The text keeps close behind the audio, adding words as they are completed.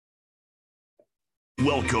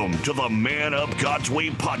Welcome to the Man Up God's Way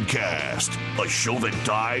podcast, a show that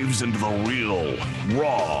dives into the real,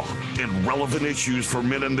 raw, and relevant issues for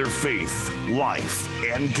men and their faith, life,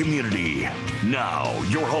 and community. Now,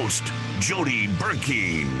 your host, Jody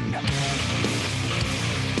Burkeen.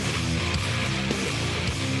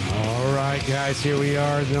 All right, guys, here we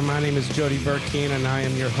are. My name is Jody Burkeen, and I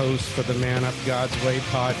am your host for the Man Up God's Way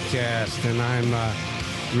podcast, and I'm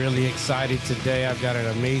really excited today. I've got an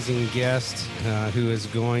amazing guest who is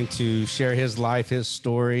going to share his life, his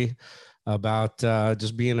story about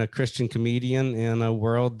just being a Christian comedian in a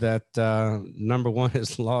world that, number one,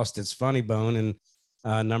 has lost its funny bone,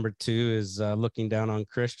 and number two is looking down on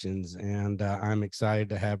Christians. And I'm excited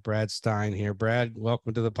to have Brad Stein here. Brad,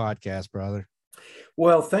 welcome to the podcast, brother.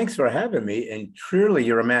 Well, thanks for having me. And truly,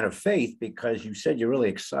 you're a man of faith because you said you're really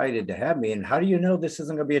excited to have me. And how do you know this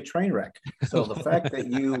isn't going to be a train wreck? So the fact that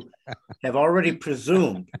you have already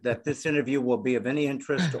presumed that this interview will be of any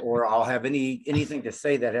interest or I'll have anything to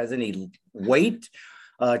say that has any weight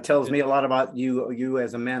tells me a lot about you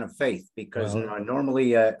as a man of faith, because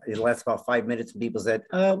normally it lasts about 5 minutes and people said,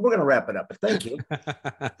 we're going to wrap it up. But thank you.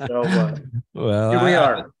 So here we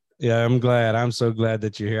are. Yeah, I'm glad. I'm so glad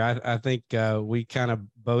that you're here. I think we kind of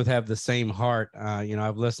both have the same heart.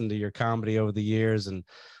 I've listened to your comedy over the years, and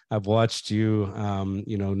I've watched you,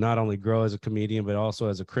 not only grow as a comedian, but also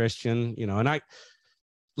as a Christian, and I,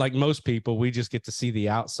 like most people, we just get to see the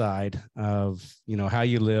outside of, how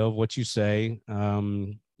you live, what you say,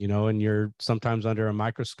 and you're sometimes under a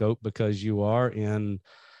microscope because you are in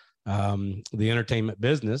the entertainment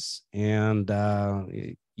business, and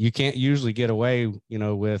you can't usually get away,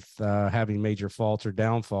 with having major faults or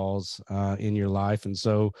downfalls in your life. And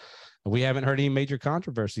so we haven't heard any major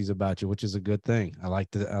controversies about you, which is a good thing. I like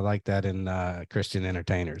that in Christian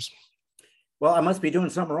entertainers. Well, I must be doing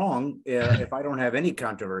something wrong if I don't have any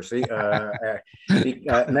controversy. Matter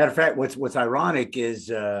of fact, what's ironic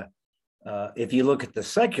is if you look at the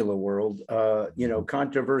secular world,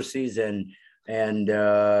 controversies and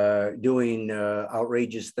doing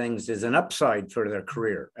outrageous things is an upside for their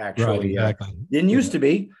career. Actually, right, exactly. Didn't used to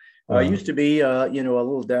be. Used to be, a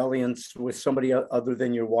little dalliance with somebody other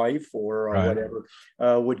than your wife or whatever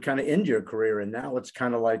would kind of end your career. And now it's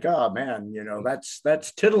kind of like, oh man, that's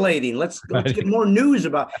titillating. Let's get more news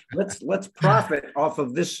about. Let's profit off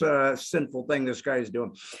of this sinful thing this guy is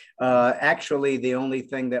doing. Actually, the only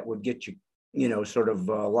thing that would get you, sort of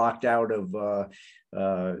locked out of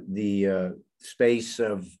the space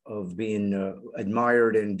of being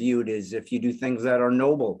admired and viewed is if you do things that are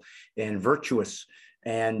noble and virtuous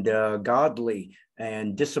and godly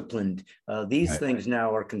and disciplined. These things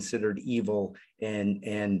now are considered evil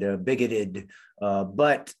and bigoted.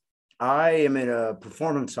 But I am in a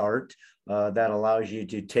performance art that allows you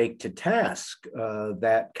to take to task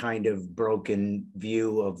that kind of broken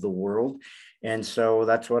view of the world. And so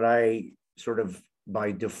that's what I sort of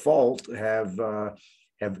by default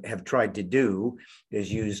have tried to do,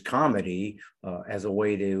 is use comedy as a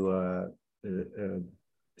way to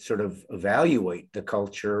sort of evaluate the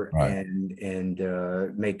culture and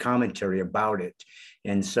make commentary about it.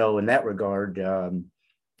 And so in that regard, I'm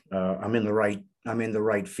in the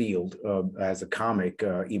right field as a comic,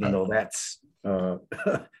 even though that's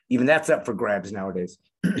even that's up for grabs nowadays.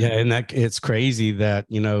 Yeah, and it's crazy that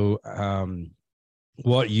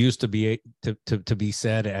what used to be to be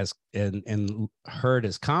said as and heard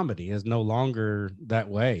as comedy is no longer that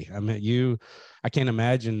way. I mean, I can't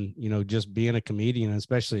imagine, just being a comedian,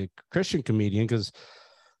 especially a Christian comedian, because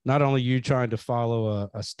not only you trying to follow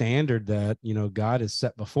a standard that, God has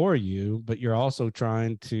set before you, but you're also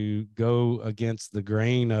trying to go against the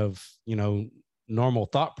grain of, normal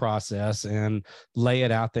thought process and lay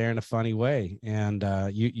it out there in a funny way. And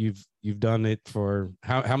you've done it for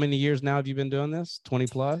how many years now have you been doing this? 20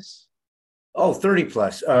 plus? Oh, 30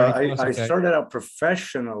 plus. 30 plus, I okay. started out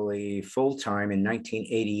professionally full-time in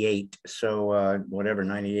 1988. So whatever,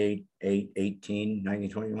 98, 18, 19,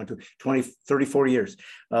 21, 20, 34 years.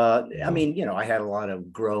 I mean, I had a lot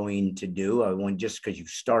of growing to do. Just because you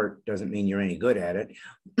start doesn't mean you're any good at it.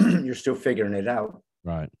 You're still figuring it out.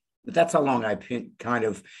 Right. But that's how long I kind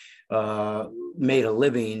of made a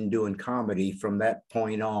living doing comedy from that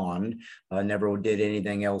point on. Never did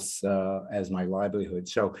anything else as my livelihood.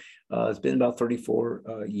 So it's been about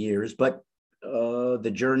 34 years. But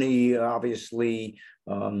the journey obviously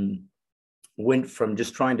went from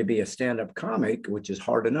just trying to be a stand-up comic, which is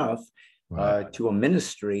hard enough, to a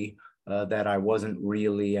ministry that I wasn't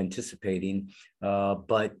really anticipating.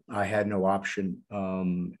 But I had no option.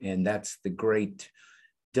 And that's the great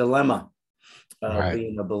dilemma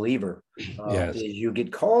being a believer. Yes. Is you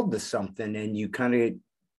get called to something and you kind of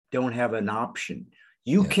don't have an option.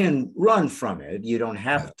 You can run from it. You don't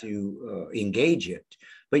have to engage it,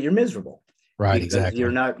 but you're miserable. Right. Because Exactly.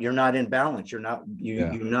 you're not in balance. You're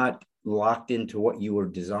not locked into what you were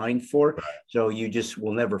designed for. Right. So you just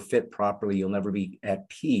will never fit properly. You'll never be at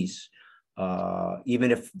peace.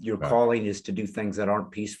 Even if your calling is to do things that aren't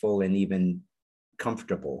peaceful and even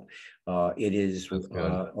comfortable. It is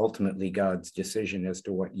ultimately God's decision as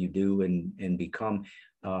to what you do and become.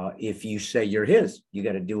 If you say you're his, you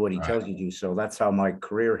got to do what he tells you to do. So that's how my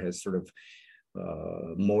career has sort of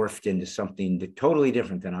morphed into something totally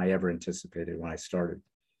different than I ever anticipated when I started.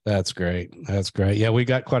 That's great. Yeah, we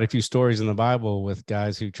got quite a few stories in the Bible with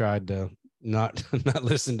guys who tried to not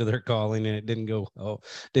listen to their calling, and it didn't go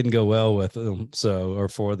well with them. So, or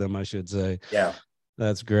for them, I should say. Yeah.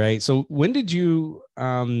 That's great. So when did you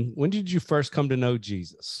first come to know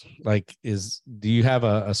Jesus? Like, do you have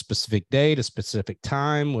a specific date, a specific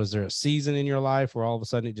time? Was there a season in your life where all of a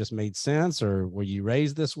sudden it just made sense, or were you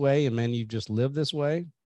raised this way and then you just lived this way?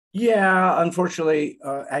 Yeah, unfortunately,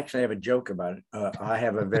 actually, I have a joke about it. I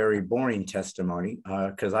have a very boring testimony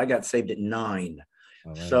because I got saved at 9.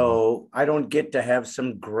 So I don't get to have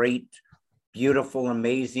some great, beautiful,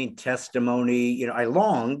 amazing testimony. You know, I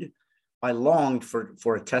longed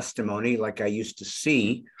for a testimony like I used to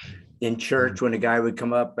see in church when a guy would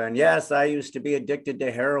come up and, yes, I used to be addicted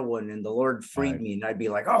to heroin and the Lord freed me. And I'd be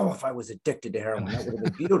like, oh, if I was addicted to heroin, that would have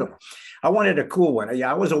been beautiful. I wanted a cool one. Yeah,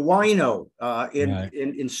 I was a wino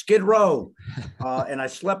in Skid Row and I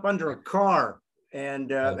slept under a car. And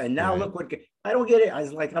now look what, I don't get it. I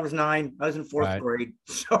was 9, I was in 4th grade.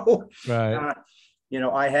 So,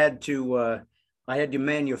 I had to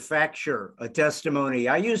manufacture a testimony.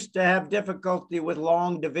 I used to have difficulty with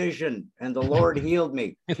long division, and the Lord healed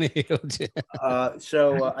me.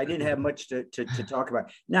 So I didn't have much to talk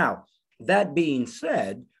about. Now, that being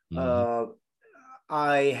said,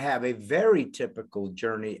 I have a very typical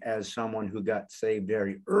journey as someone who got saved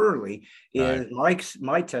very early.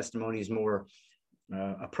 My testimony is more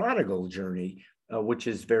a prodigal journey, which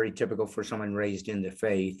is very typical for someone raised in the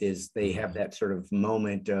faith. Is they have that sort of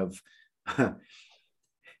moment of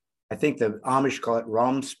I think the Amish call it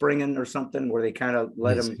rumspringen or something, where they kind of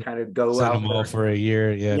let them kind of go out there for a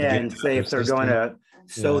year, and say if they're going to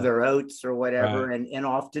sow their oats or whatever, and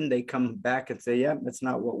often they come back and say, yeah, that's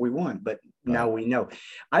not what we want, but now we know.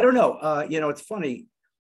 I don't know. It's funny.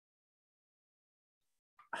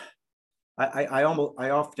 I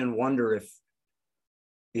often wonder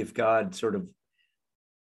if God sort of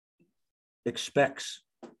expects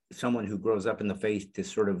someone who grows up in the faith to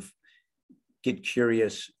sort of get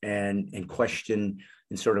curious and question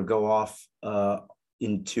and sort of go off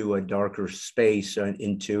into a darker space,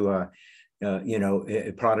 into a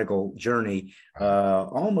prodigal journey,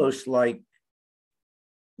 almost like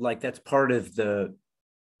that's part of the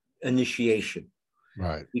initiation,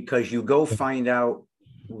 right? Because you go find out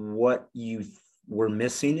what you were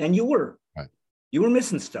missing, and you were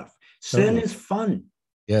missing stuff. Sin is fun.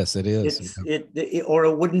 Yes, it is. Or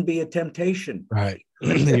it wouldn't be a temptation. Right.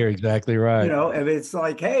 You're exactly right. If it's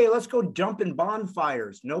like, hey, let's go jump in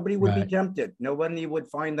bonfires, nobody would be tempted. Nobody would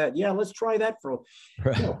find that. Yeah, let's try that for.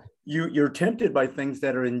 You're tempted by things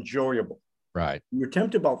that are enjoyable. Right. You're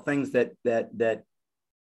tempted by things that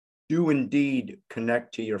do indeed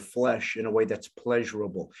connect to your flesh in a way that's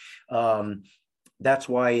pleasurable. That's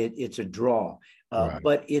why it's a draw.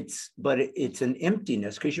 But it's an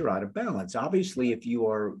emptiness because you're out of balance. Obviously, if you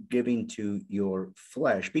are giving to your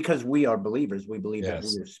flesh, because we are believers, we believe that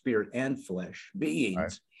we are spirit and flesh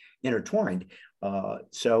beings intertwined.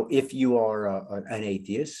 So if you are an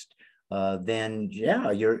atheist, then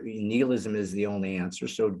your nihilism is the only answer.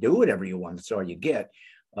 So do whatever you want. That's all you get.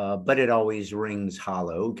 But it always rings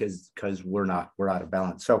hollow because we're out of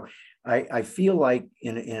balance. So I feel like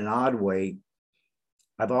in an odd way,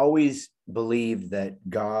 I've always believed that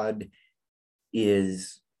God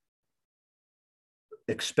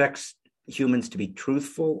expects humans to be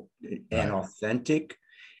truthful and authentic.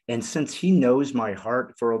 And since he knows my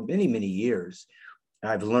heart for many, many years,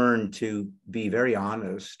 I've learned to be very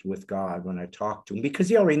honest with God when I talk to him, because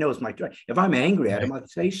he already knows my. If I'm angry at him, I'd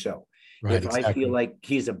say so. If I feel like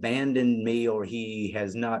he's abandoned me or he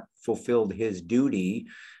has not fulfilled his duty,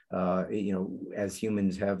 as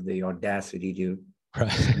humans have the audacity to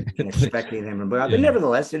expecting him, but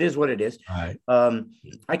nevertheless, it is what it is.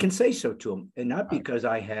 I can say so to him, and not because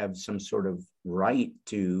I have some sort of right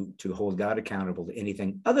to hold God accountable to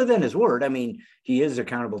anything other than his word. I mean, he is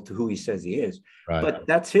accountable to who he says he is, but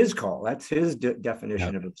that's his call. That's his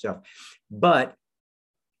definition of himself. But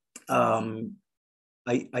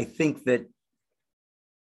I think that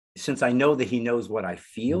since I know that he knows what I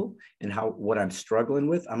feel and what I'm struggling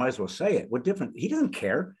with, I might as well say it. What different? He doesn't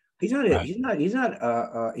care. He's not. Right. He's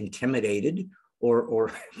not intimidated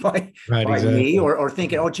or by exactly. me or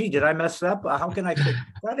thinking, oh, gee, did I mess up? How can I fix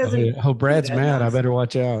that? Doesn't. Oh, Brad's mad. Nonsense. I better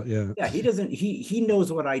watch out. Yeah. Yeah. He doesn't. He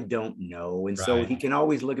knows what I don't know, and so he can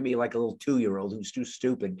always look at me like a little 2-year-old who's too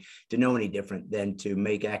stupid to know any different than to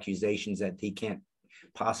make accusations that he can't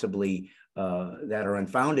possibly. That are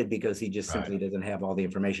unfounded because he just simply doesn't have all the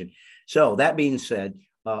information. So that being said,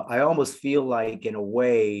 I almost feel like, in a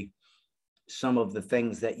way, some of the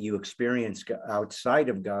things that you experience outside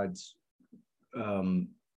of God's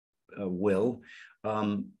will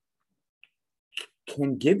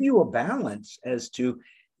can give you a balance as to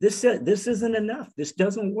this isn't enough. This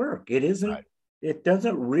doesn't work. It isn't. Right. It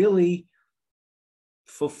doesn't really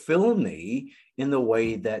fulfill me in the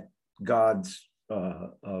way that God's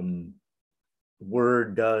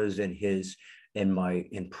word does, in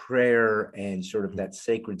prayer, and sort of that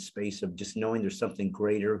sacred space of just knowing there's something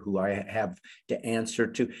greater who I have to answer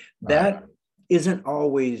to. That isn't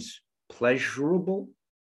always pleasurable,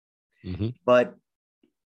 but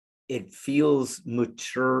it feels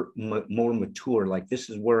more mature, like this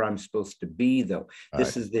is where I'm supposed to be, though.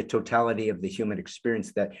 This is the totality of the human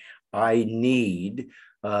experience that I need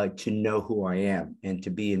to know who I am and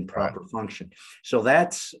to be in proper function. So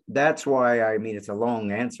that's why, I mean, it's a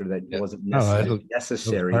long answer that wasn't necessarily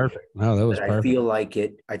necessary. That was perfect. No, that was perfect. I feel like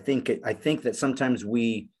I think that sometimes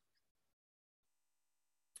we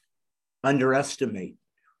underestimate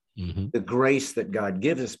the grace that God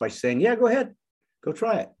gives us by saying, yeah, go ahead, go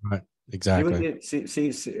try it. Right. Exactly.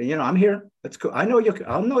 See, I'm here. That's cool. I know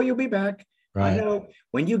you'll be back. Right. I know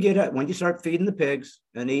when you start feeding the pigs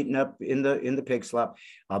and eating up in the pig slop,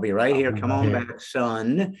 I'll be right here. Come on back,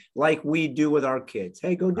 son, like we do with our kids.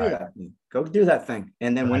 Hey, go do that. Go do that thing.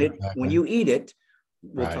 And then when you eat it,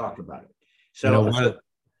 we'll talk about it. So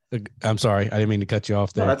I'm sorry, I didn't mean to cut you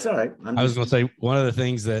off there. No, that's all right. I was going to say, one of the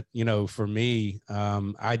things that, for me,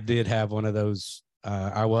 I did have one of those,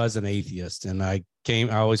 I was an atheist, and I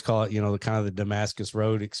always call it, the kind of the Damascus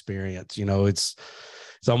Road experience. It's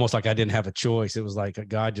almost like I didn't have a choice. It was like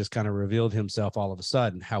God just kind of revealed himself all of a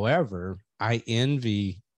sudden. However, I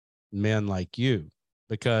envy men like you,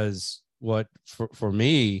 because for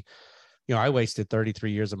me, I wasted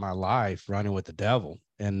 33 years of my life running with the devil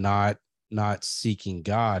and not seeking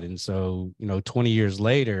God. And so, 20 years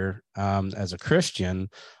later, as a Christian,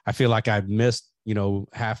 I feel like I've missed,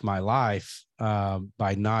 half my life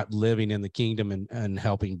by not living in the kingdom and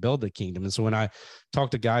helping build the kingdom. And so when I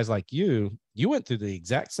talk to guys like you went through the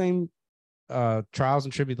exact same trials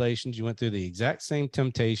and tribulations. You went through the exact same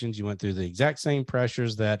temptations. You went through the exact same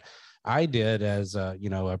pressures that I did as a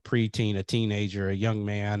preteen, a teenager, a young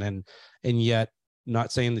man. And yet,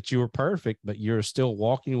 not saying that you were perfect, but you're still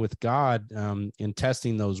walking with God in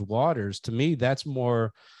testing those waters. To me, that's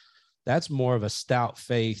more of a stout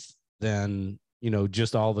faith than,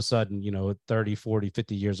 just all of a sudden, at 30, 40,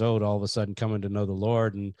 50 years old, all of a sudden coming to know the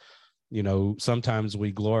Lord. And, sometimes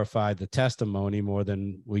we glorify the testimony more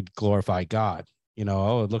than we glorify God.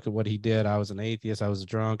 Oh, look at what he did. I was an atheist. I was a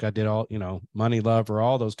drunk. I did all, money lover,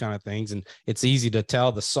 all those kind of things. And it's easy to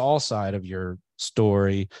tell the Saul side of your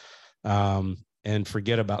story and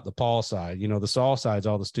forget about the Paul side. The Saul side is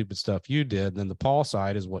all the stupid stuff you did. And then the Paul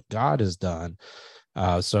side is what God has done.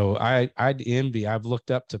 So I'd envy. I've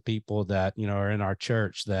looked up to people that, are in our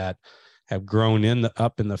church that have grown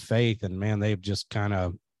up in the faith, and man, they've just kind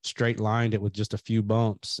of straight lined it with just a few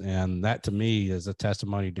bumps. And that to me is a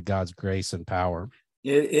testimony to God's grace and power.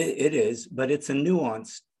 It is, but it's a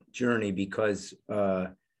nuanced journey, because I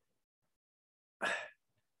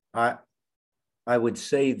would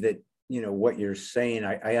say that, what you're saying,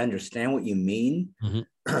 I understand what you mean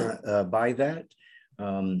by that.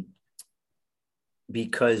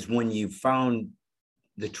 Because when you found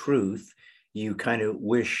the truth, you kind of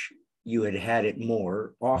wish you had it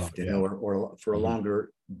more often or for a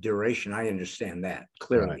longer duration. I understand that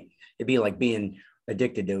clearly. Right. It'd be like being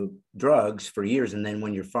addicted to drugs for years, and then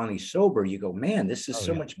when you're finally sober, you go, man, this is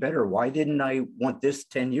so much better. Why didn't I want this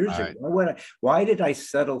 10 years ago? Why did I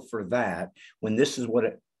settle for that when this is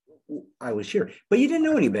what I was here? But you didn't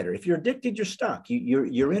know any better. If you're addicted, you're stuck.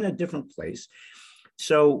 You're in a different place.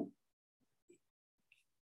 So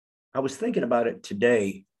I was thinking about it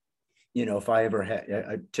today. If I ever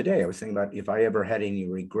had today, I was thinking about if I ever had any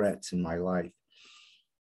regrets in my life,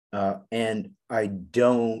 and I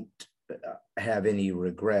don't have any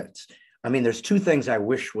regrets. I mean, there's two things I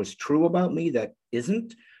wish was true about me that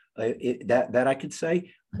isn't, that I could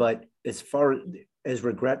say. But as far as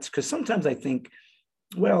regrets, because sometimes I think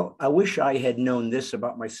Well, I wish I had known this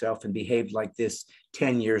about myself and behaved like this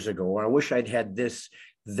 10 years ago, or I wish I'd had this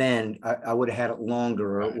then. I would have had it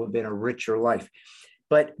longer, or it would have been a richer life.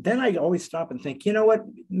 But then I always stop and think, you know what,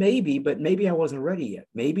 but maybe I wasn't ready yet.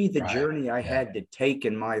 Maybe the journey I had to take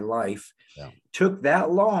in my life took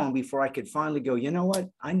that long before I could finally go, you know what,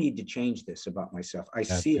 I need to change this about myself. I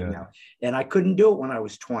see it now. And I couldn't do it when I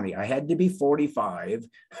was 20. I had to be 45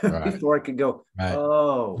 before I could go,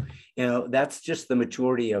 oh, that's just the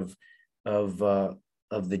maturity of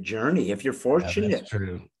the journey. If you're fortunate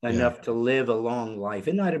enough to live a long life,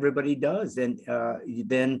 and not everybody does, and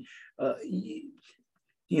then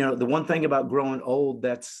the one thing about growing old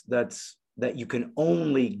that you can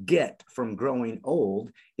only get from growing old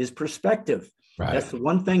is perspective. That's the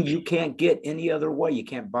one thing you can't get any other way. You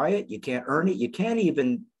can't buy it. You can't earn it. You can't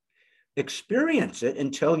even experience it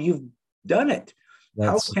until you've done it.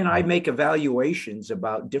 How can I make evaluations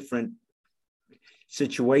about different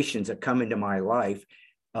situations that come into my life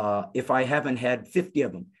if I haven't had 50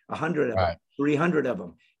 of them, 100 of them, 300 of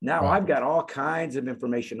them? Now I've got all kinds of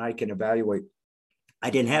information I can evaluate. I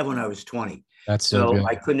didn't have when I was 20. So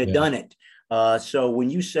I couldn't have done it. So when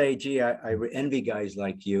you say, gee, I envy guys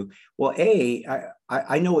like you, well,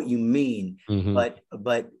 I know what you mean,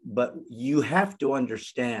 but you have to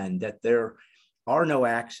understand that there are no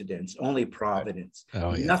accidents, only providence.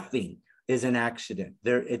 Nothing is an accident.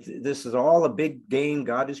 This is all a big game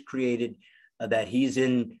God has created that he's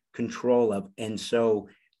in control of. And so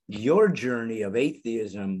your journey of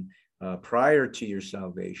atheism prior to your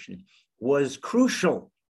salvation was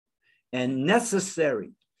crucial and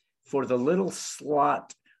necessary for the little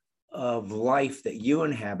slot of life that you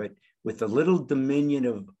inhabit, with the little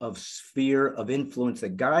dominion of sphere of influence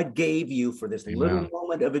that God gave you for this little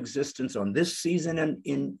moment of existence on this season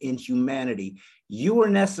in humanity. You were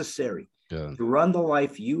necessary to run the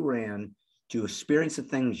life you ran, to experience the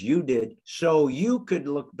things you did, so you could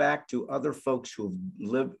look back to other folks who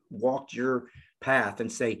have walked your path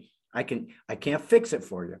and say, I can't fix it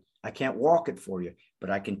for you. I can't walk it for you,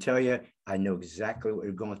 but I can tell you, I know exactly what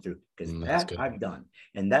you're going through, because that I've done.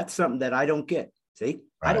 And that's something that I don't get. See,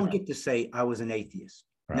 I don't get to say I was an atheist.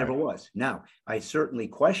 Never was. Now, I certainly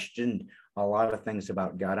questioned a lot of things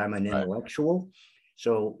about God. I'm an intellectual.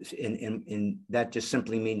 So, and that just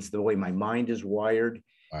simply means the way my mind is wired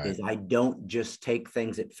is I don't just take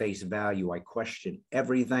things at face value. I question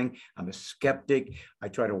everything. I'm a skeptic. I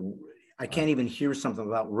can't even hear something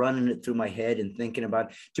without running it through my head and thinking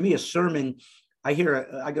about it. To me, a sermon, I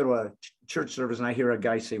go to a church service and I hear a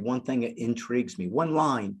guy say one thing that intrigues me, one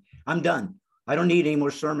line, I'm done. I don't need any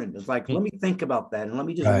more sermon. It's like, let me think about that and let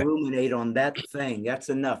me just ruminate on that thing. That's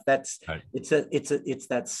enough. It's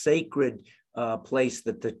that sacred place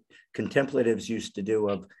that the contemplatives used to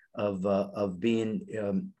do of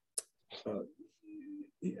being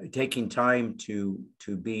taking time to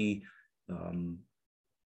be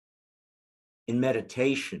in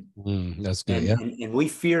meditation. That's good. And we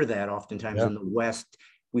fear that oftentimes in the West.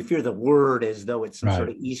 We fear the word as though it's some sort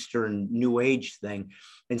of Eastern New Age thing,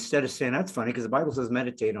 instead of saying, that's funny because the Bible says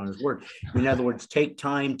meditate on his word. In other words, take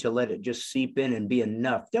time to let it just seep in and be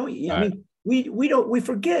enough. Don't you? I mean, we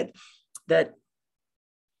forget that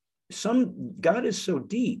God is so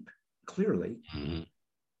deep, clearly,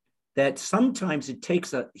 that sometimes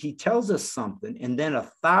he tells us something, and then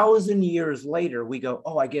 1,000 years later we go,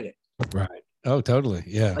 oh, I get it. Right. Oh, totally.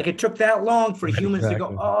 Yeah. Like it took that long for humans to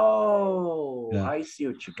go, oh, I see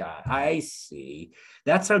what you got. I see.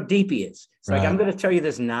 That's how deep he is. It's like, I'm going to tell you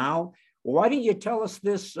this now. Why didn't you tell us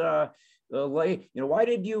this why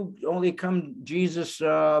did you only come, Jesus,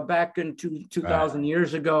 back in 2,000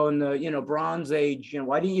 years ago in the, Bronze Age?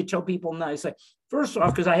 Why didn't you tell people now? It's like, first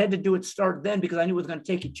off, because I had to start then, because I knew it was going to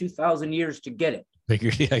take you 2,000 years to get it.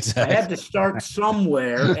 Exactly. I had to start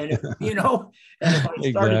somewhere, and if I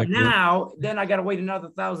started now, then I got to wait another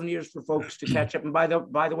 1,000 years for folks to catch up. And by the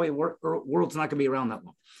way, world's not going to be around that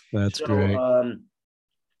long. That's great.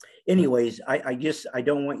 Anyways, I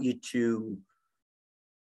don't want you to.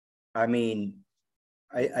 I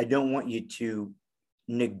don't want you to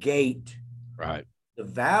negate the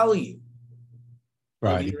value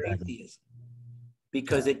of your atheism,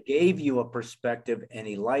 because it gave you a perspective and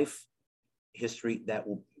a life history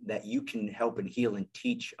that you can help and heal and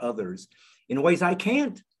teach others in ways I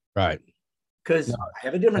can't. Because I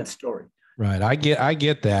have a different story. I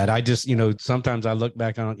get that. I just, sometimes I look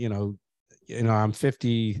back on, I'm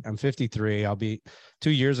 53. I'll be 2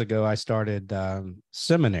 years ago. I started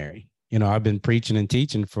seminary. I've been preaching and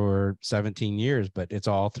teaching for 17 years, but it's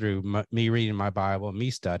all through me reading my Bible,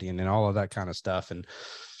 me studying and all of that kind of stuff. And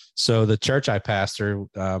So the church I pastor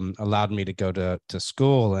allowed me to go to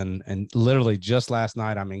school, and literally just last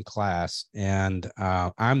night I'm in class, and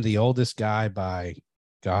I'm the oldest guy by,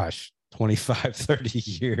 gosh, 25, 30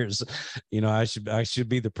 years. You know, I should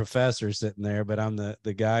be the professor sitting there, but I'm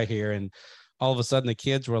the guy here. And all of a sudden the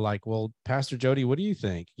kids were like, well, Pastor Jody, what do you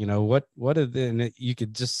think? You know, what are the, and you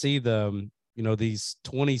could just see the, you know, these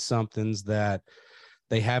 20 somethings that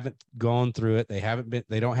they haven't gone through it. They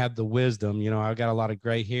don't have the wisdom. You know, I've got a lot of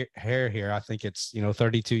gray hair here. I think it's, you know,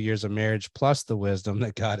 32 years of marriage plus the wisdom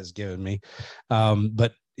that God has given me.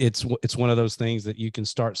 But it's one of those things that you can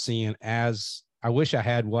start seeing as, I wish I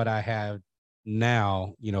had what I have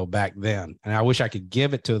now, you know, back then. And I wish I could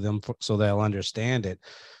give it to them so they'll understand it.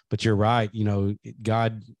 But you're right. You know,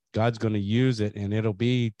 God's going to use it, and it'll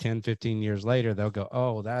be 10, 15 years later, they'll go,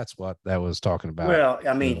 oh, that's what that was talking about. Well,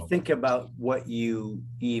 I mean, think about what you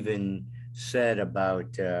even said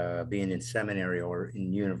about being in seminary or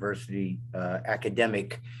in university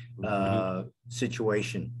academic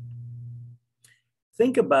situation.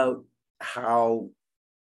 Think about how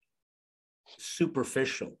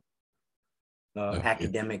superficial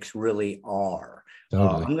academics really are.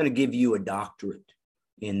 Totally. I'm going to give you a doctorate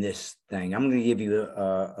in this thing. I'm going to give you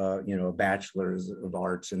a bachelor's of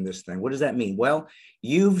arts in this thing. What does that mean? Well,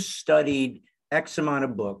 you've studied X amount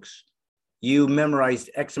of books. You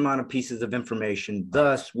memorized X amount of pieces of information.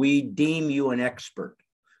 Thus, we deem you an expert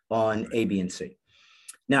on A, B, and C.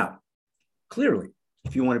 Now, clearly,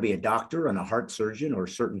 if you want to be a doctor and a heart surgeon or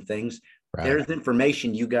certain things, there's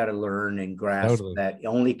information you got to learn and grasp that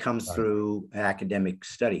only comes through academic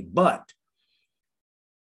study. But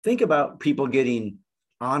think about people getting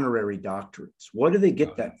honorary doctorates. What do they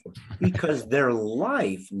get that for? Because their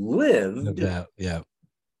life lived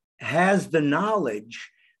has the knowledge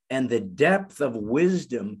and the depth of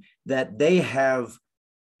wisdom that they have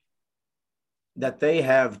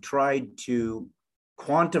tried to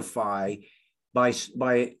quantify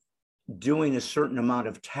by doing a certain amount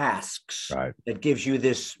of tasks that gives you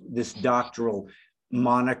this doctoral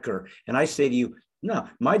moniker. And I say to you, no,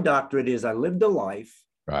 my doctorate is I lived a life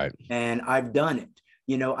and I've done it.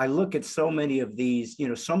 You know, I look at so many of these, you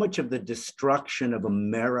know, so much of the destruction of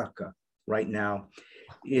America right now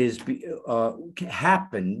is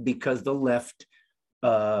happened because the left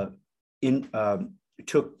took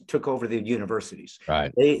over the universities.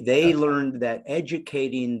 They learned that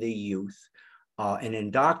educating the youth and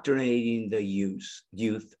indoctrinating the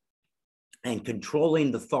youth and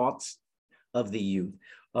controlling the thoughts of the youth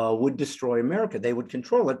would destroy America. They would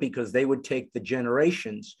control it because they would take the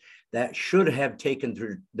generations that should have taken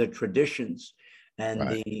through the traditions and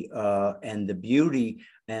the beauty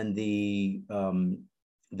and the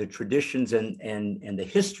traditions and the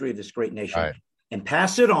history of this great nation and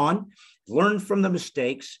pass it on, learn from the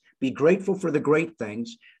mistakes, be grateful for the great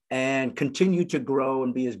things, and continue to grow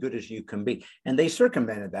and be as good as you can be. And they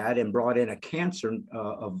circumvented that and brought in a cancer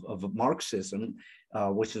of Marxism,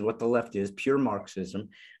 which is what the left is, pure Marxism,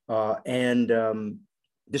 and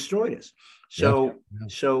destroyed us. So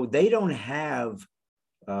they don't have,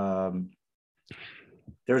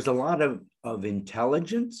 there's a lot of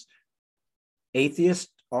intelligence.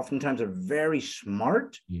 Atheists oftentimes are very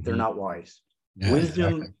smart. They're not wise.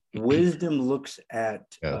 Wisdom looks at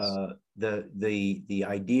the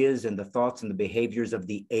ideas and the thoughts and the behaviors of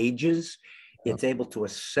the ages. It's able to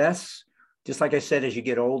assess. Just like I said, as you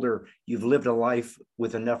get older, you've lived a life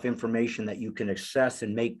with enough information that you can assess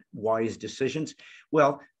and make wise decisions.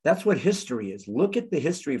 Well, that's what history is. Look at the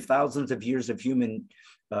history of thousands of years of human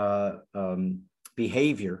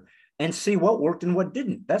behavior and see what worked and what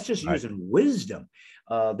didn't. That's just using wisdom.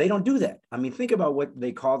 They don't do that. I mean, think about what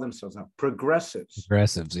they call themselves now. Progressives.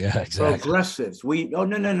 Progressives, yeah, exactly. Progressives.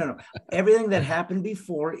 No. Everything that happened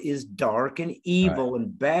before is dark and evil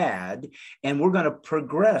and bad, and we're going to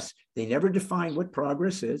progress. They never define what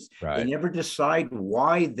progress is. They never decide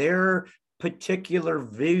why their particular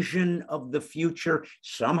vision of the future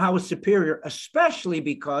somehow is superior, especially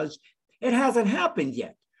because it hasn't happened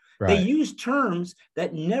yet. They use terms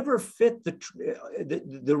that never fit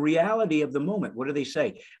the reality of the moment. What do they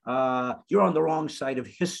say? You're on the wrong side of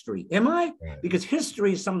history. Am I? Because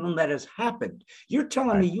history is something that has happened. You're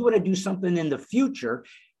telling me you want to do something in the future.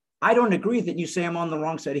 I don't agree that you say I'm on the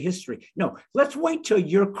wrong side of history. No, let's wait till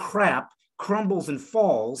your crap crumbles and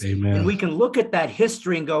falls. Amen. And we can look at that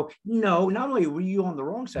history and go, no, not only were you on the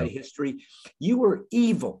wrong side of history, you were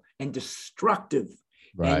evil and destructive.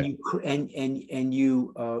 And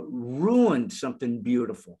you ruined something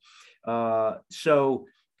beautiful. For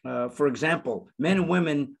example, men and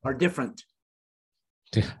women are different.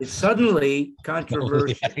 It's suddenly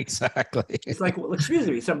controversial. Yeah, exactly. It's like, well, excuse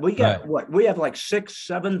me, we got what? We have like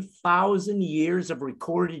 7,000 years of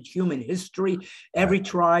recorded human history. Every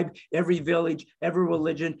tribe, every village, every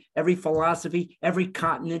religion, every philosophy, every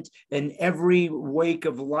continent, and every wake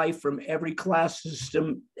of life from every class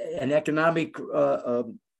system and economic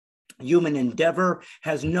human endeavor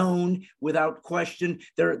has known without question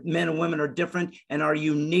their men and women are different and are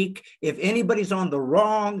unique. If anybody's on the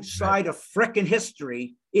wrong side of frickin'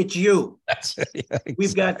 history, it's you. That's it. Yeah, exactly.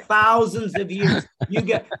 We've got thousands of years.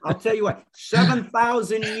 I'll tell you what,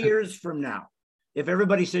 7,000 years from now, if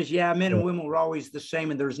everybody says, yeah, men and women were always the same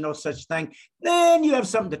and there's no such thing, then you have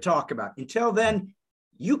something to talk about. Until then,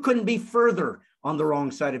 you couldn't be further on the wrong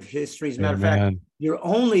side of history. As a matter of fact, you're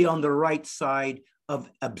only on the right side of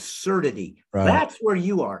absurdity. Right. That's where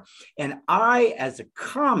you are. And I, as a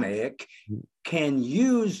comic, can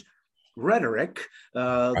use rhetoric,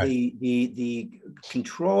 the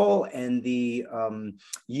control and the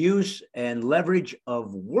use and leverage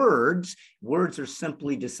of words. Words are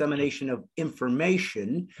simply dissemination of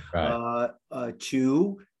information,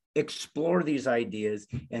 to explore these ideas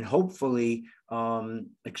and hopefully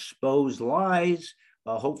expose lies,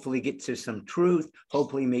 hopefully get to some truth,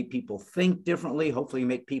 hopefully make people think differently, hopefully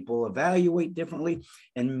make people evaluate differently,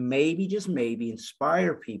 and maybe, just maybe,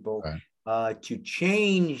 inspire people to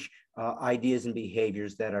change ideas and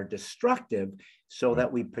behaviors that are destructive, so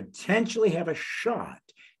that we potentially have a shot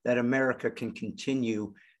that America can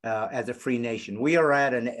continue as a free nation. We are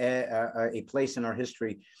at a place in our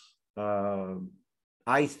history,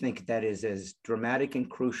 I think, that is as dramatic and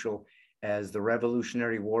crucial as the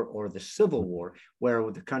Revolutionary War or the Civil War,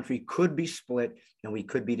 where the country could be split and we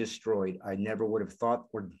could be destroyed. I never would have thought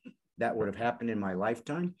that would have happened in my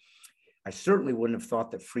lifetime. I certainly wouldn't have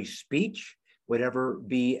thought that free speech would ever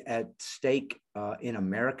be at stake in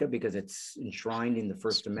America, because it's enshrined in the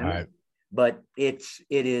First Amendment. But it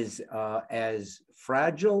is as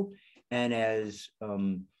fragile and as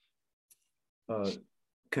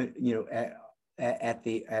at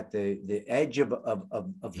the edge of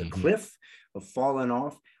the cliff of falling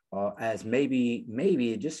off as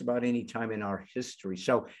maybe just about any time in our history.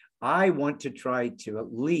 So I want to try to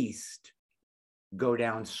at least go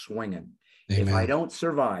down swinging. Amen. If I don't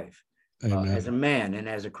survive as a man and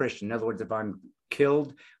as a Christian, in other words, if I'm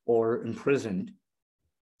killed or imprisoned,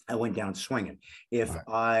 I went down swinging. If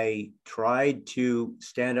I tried to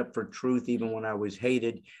stand up for truth even when I was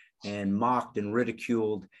hated and mocked and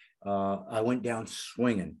ridiculed, I went down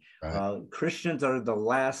swinging. Christians are the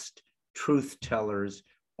last truth tellers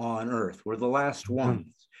on earth. We're the last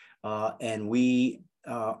ones. And we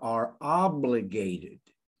are obligated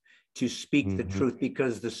to speak the truth,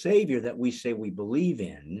 because the Savior that we say we believe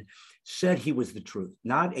in said he was the truth,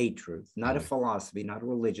 not a truth, not a philosophy, not a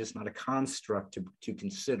religious, not a construct to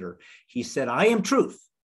consider. He said, I am truth.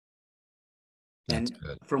 And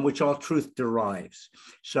from which all truth derives.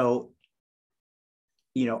 So,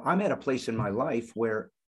 I'm at a place in my life where,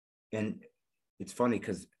 and it's funny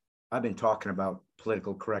because I've been talking about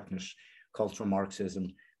political correctness, cultural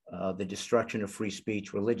Marxism, the destruction of free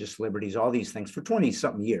speech, religious liberties, all these things for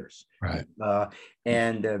 20-something years.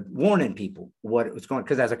 And warning people what was going,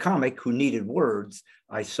 because as a comic who needed words,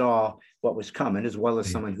 I saw what was coming, as well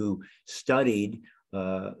as someone who studied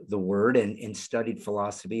the word and studied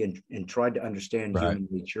philosophy and tried to understand human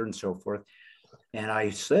nature and so forth. And I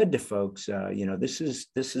said to folks, this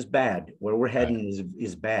is bad. Where we're heading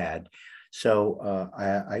is bad. So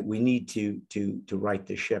we need to right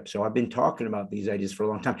the ship. So I've been talking about these ideas for a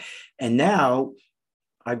long time, and now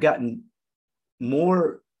I've gotten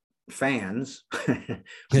more fans,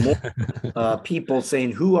 more people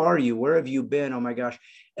saying, "Who are you? Where have you been? Oh my gosh!"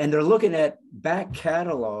 And they're looking at back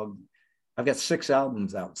catalog. I've got 6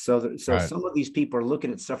 albums out, so some of these people are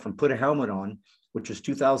looking at stuff from Put a Helmet On, which was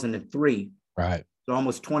 2003. So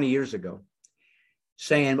almost 20 years ago,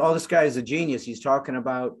 saying, oh, this guy is a genius. He's talking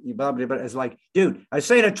about blah, blah, blah. It's like, dude, I was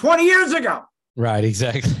saying it 20 years ago. Right,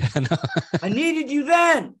 exactly. I needed you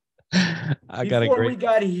then. Before we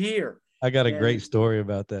got here. I got a great story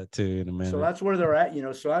about that too in a minute. So that's where they're at,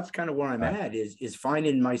 so that's kind of where I'm at, is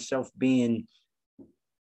finding myself being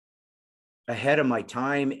ahead of my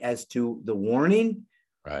time as to the warning.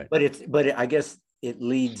 But I guess it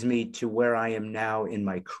leads me to where I am now in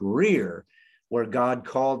my career, where God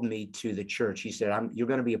called me to the church. He said, you're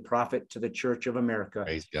going to be a prophet to the Church of America.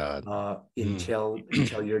 Praise God. Until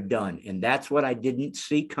you're done. And that's what I didn't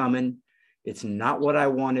see coming. It's not what I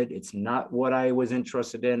wanted. It's not what I was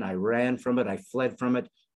interested in. I ran from it. I fled from it.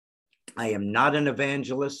 I am not an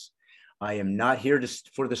evangelist. I am not here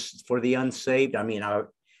for the unsaved. I mean,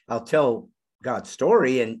 I'll tell God's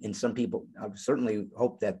story, and some people I certainly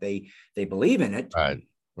hope that they believe in it. Right.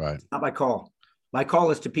 It's not my call. My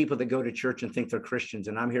call is to people that go to church and think they're Christians,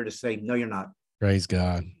 and I'm here to say, no, you're not. Praise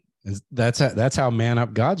God. That's how Man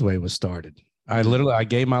Up God's Way was started. I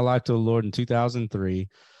gave my life to the Lord in 2003.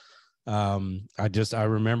 I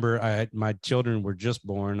remember my children were just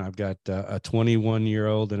born. I've got a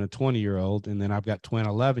 21-year-old and a 20-year-old, and then I've got twin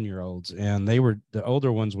 11-year-olds, and the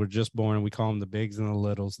older ones were just born, and we call them the bigs and the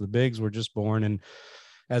littles. The bigs were just born, and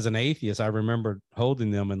as an atheist, I remember holding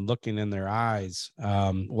them and looking in their eyes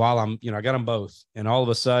while I got them both. And all of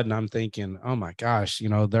a sudden I'm thinking, oh my gosh,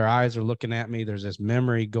 their eyes are looking at me. There's this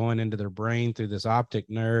memory going into their brain through this optic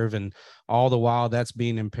nerve. And all the while that's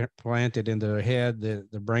being implanted into their head,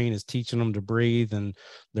 the brain is teaching them to breathe and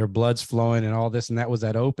their blood's flowing and all this. And that was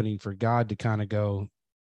that opening for God to kind of go,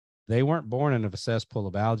 they weren't born in a cesspool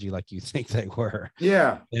of algae like you think they were.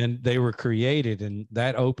 Yeah. And they were created, and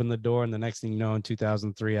that opened the door. And the next thing you know, in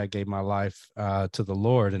 2003, I gave my life to the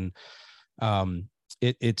Lord. And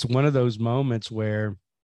it's one of those moments where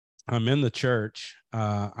I'm in the church.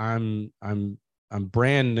 I'm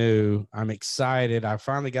brand new. I'm excited. I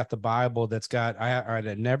finally got the Bible I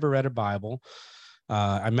had never read a Bible.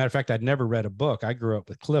 As a matter of fact, I'd never read a book. I grew up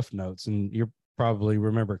with Cliff Notes, and you're probably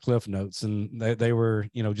remember Cliff Notes, and they were,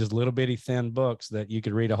 just little bitty thin books that you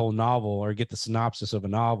could read a whole novel or get the synopsis of a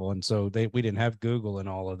novel. And so we didn't have Google and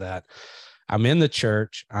all of that. I'm in the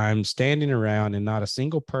church, I'm standing around, and not a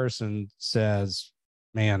single person says,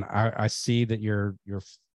 man, I see that you're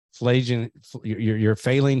failing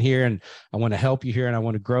here, and I want to help you here, and I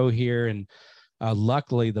want to grow here. And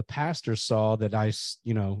luckily the pastor saw that I,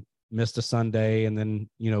 missed a Sunday, and then,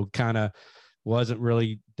 kind of wasn't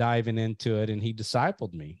really diving into it, and he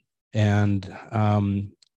discipled me. And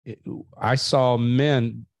I saw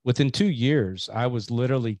men within 2 years. I was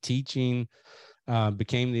literally teaching,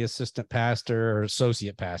 became the assistant pastor or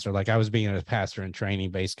associate pastor. Like I was being a pastor in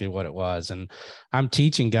training, basically what it was. And I'm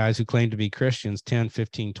teaching guys who claim to be Christians 10,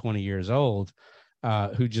 15, 20 years old,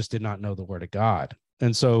 who just did not know the word of God.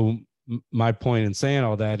 And so my point in saying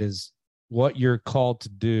all that is what you're called to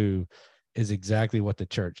do is exactly what the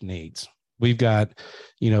church needs. We've got,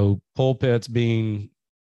 pulpits being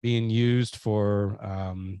used for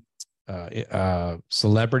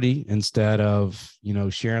celebrity instead of,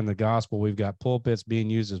 sharing the gospel. We've got pulpits being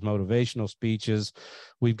used as motivational speeches.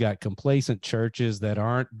 We've got complacent churches that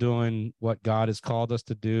aren't doing what God has called us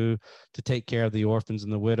to do, to take care of the orphans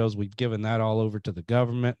and the widows. We've given that all over to the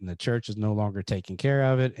government, and the church is no longer taking care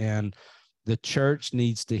of it. And the church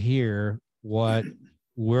needs to hear what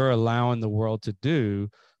we're allowing the world to do,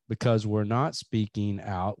 because we're not speaking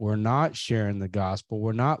out. We're not sharing the gospel.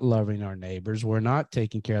 We're not loving our neighbors. We're not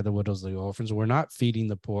taking care of the widows and the orphans. We're not feeding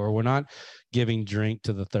the poor. We're not giving drink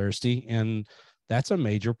to the thirsty. And that's a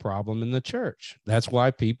major problem in the church. That's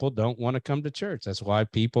why people don't want to come to church. That's why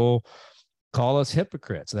people call us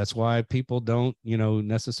hypocrites. That's why people don't,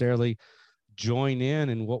 necessarily join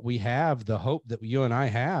in what we have, the hope that you and I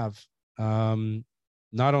have,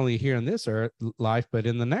 not only here in this earth life, but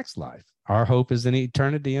in the next life. Our hope is in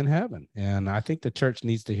eternity in heaven. And I think the church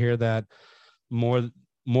needs to hear that more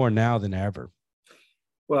now than ever.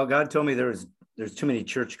 Well, God told me there's too many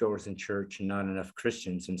churchgoers in church and not enough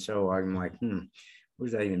Christians. And so I'm like, what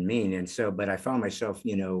does that even mean? And so, but I found myself,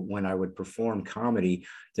 when I would perform comedy,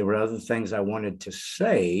 there were other things I wanted to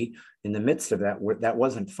say in the midst of that. That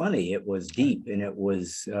wasn't funny. It was deep, and it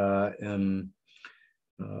was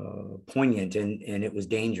poignant, and it was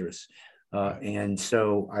dangerous. And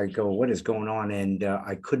so I go, what is going on? And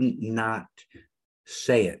I couldn't not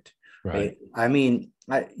say it. Right. I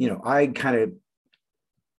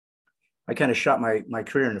kind of shot my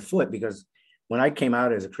career in the foot, because when I came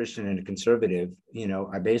out as a Christian and a conservative,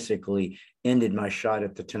 I basically ended my shot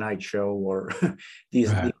at the Tonight Show or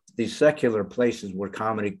these secular places where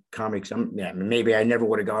comics. Maybe I never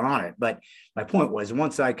would have gone on it, but my point was,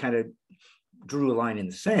 once I kind of drew a line in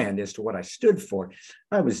the sand as to what I stood for,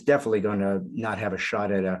 I was definitely going to not have a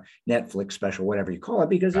shot at a Netflix special, whatever you call it,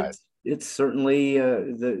 because it's certainly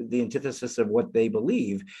the antithesis of what they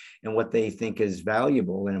believe and what they think is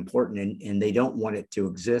valuable and important, and they don't want it to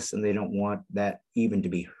exist, and they don't want that even to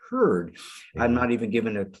be heard. Mm-hmm. I'm not even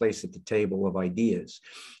given a place at the table of ideas,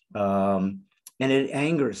 and it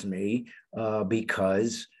angers me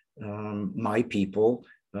because my people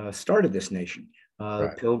started this nation.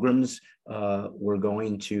 Pilgrims were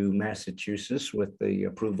going to Massachusetts with the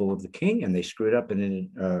approval of the king, and they screwed up, and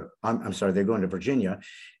they're going to Virginia,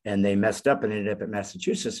 and they messed up and ended up at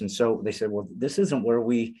Massachusetts. And so they said, well, this isn't where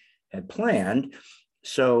we had planned.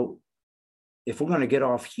 So if we're going to get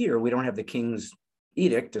off here, we don't have the king's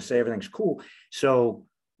edict to say everything's cool. So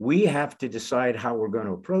we have to decide how we're going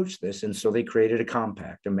to approach this. And so they created a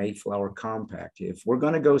compact, a Mayflower Compact. If we're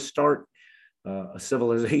going to go start a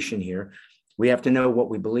civilization here, we have to know what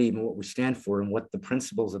we believe and what we stand for and what the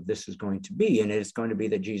principles of this is going to be. And it's going to be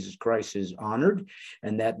that Jesus Christ is honored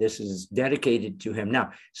and that this is dedicated to him. Now,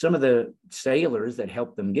 some of the sailors that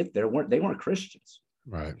helped them get there weren't Christians.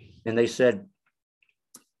 Right. And they said,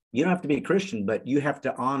 you don't have to be a Christian, but you have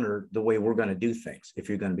to honor the way we're going to do things. If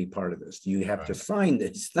you're going to be part of this, you have to sign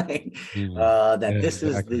this thing, this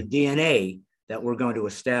is the DNA that we're going to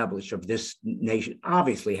establish of this nation.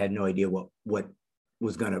 Obviously had no idea what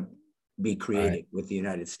was going to be created with the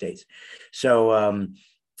United States. So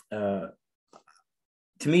to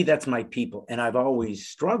me, that's my people. And I've always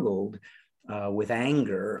struggled with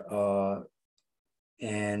anger,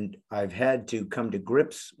 and I've had to come to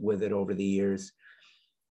grips with it over the years,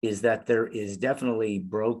 is that there is definitely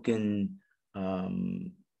broken,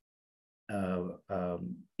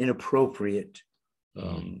 inappropriate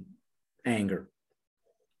anger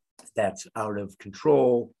that's out of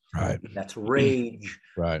control. Right. That's rage.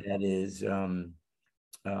 Right. That is out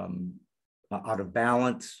of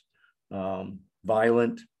balance,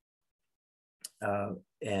 violent,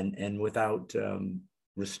 and without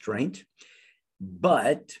restraint.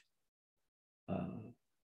 But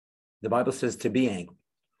the Bible says to be angry.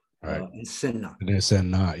 Right. And sin not. And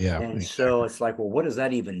sin not, yeah. And exactly. So it's like, well, what does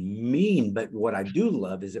that even mean? But what I do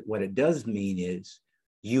love is that what it does mean is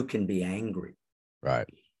you can be angry. Right.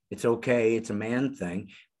 It's okay. It's a man thing.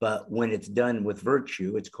 But when it's done with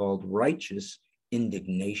virtue, it's called righteous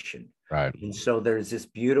indignation. Right. And so there's this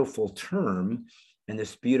beautiful term and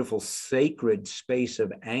this beautiful sacred space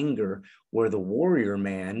of anger where the warrior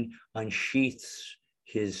man unsheaths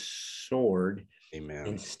his sword. Amen.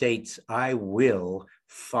 And states, I will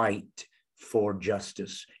fight for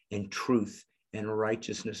justice and truth and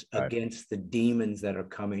righteousness against the demons that are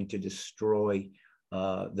coming to destroy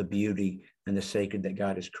the beauty and the sacred that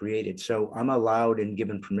God has created. So I'm allowed and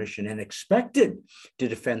given permission and expected to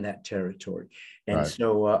defend that territory. And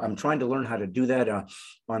so I'm trying to learn how to do that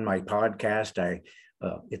on my podcast.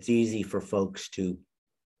 It's easy for folks to,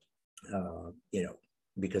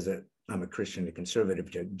 because I'm a Christian and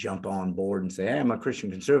conservative, to jump on board and say, hey, I'm a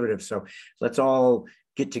Christian conservative, so let's all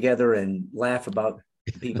get together and laugh about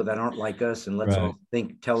people that aren't like us, and let's all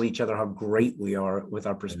tell each other how great we are with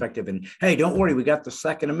our perspective. And hey, don't worry, we got the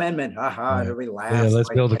Second Amendment. And everybody laughs. Yeah, let's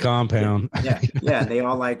build a compound. Yeah. And they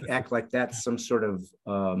all act like that's some sort of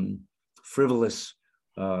frivolous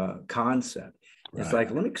concept. It's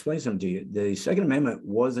like, let me explain something to you. The Second Amendment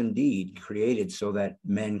was indeed created so that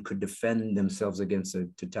men could defend themselves against a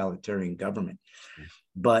totalitarian government.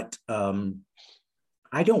 But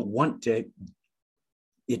I don't want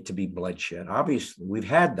it to be bloodshed. Obviously, we've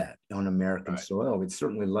had that on American soil. We'd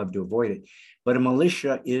certainly love to avoid it. But a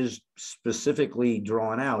militia is specifically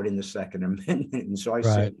drawn out in the Second Amendment. And so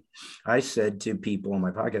I said to people on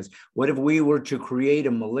my podcast, what if we were to create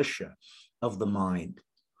a militia of the mind?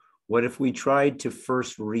 What if we tried to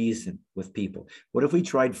first reason with people? What if we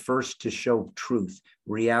tried first to show truth,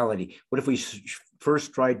 reality? What if we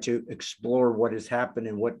first tried to explore what has happened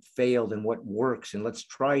and what failed and what works? And let's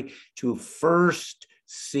try to first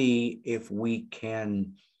see if we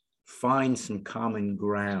can find some common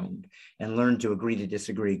ground and learn to agree to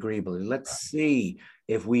disagree agreeably. Let's see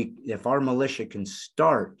if our militia can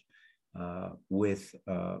start with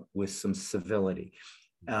some civility.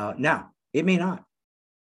 Now, it may not.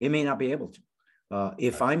 It may not be able to.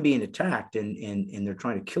 If I'm being attacked and they're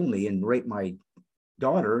trying to kill me and rape my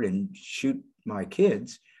daughter and shoot my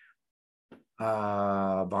kids,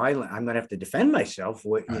 violent, I'm going to have to defend myself.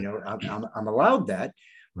 I'm allowed that.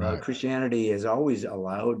 Christianity has always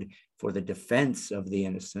allowed for the defense of the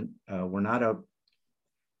innocent. We're not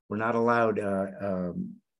allowed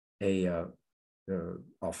a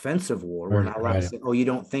offensive war. We're not allowed to say, oh, you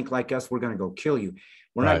don't think like us, we're going to go kill you.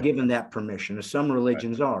 We're not given that permission. Some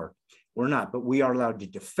religions are. We're not, but we are allowed to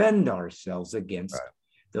defend ourselves against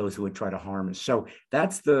those who would try to harm us. So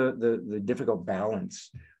that's the difficult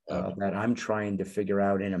balance that I'm trying to figure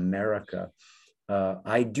out in America.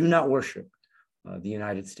 I do not worship the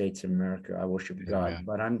United States of America. I worship God,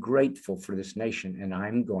 but I'm grateful for this nation, and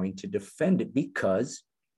I'm going to defend it because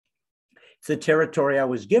it's the territory I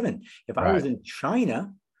was given. If I was in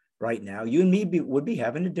China right now, you and me would be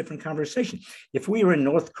having a different conversation. If we were in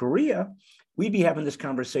North Korea, we'd be having this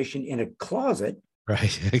conversation in a closet.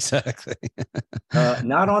 Right, exactly.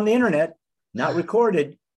 Not on the internet, not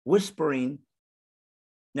recorded, whispering.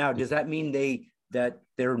 Now, does that mean that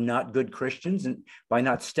they're not good Christians? And by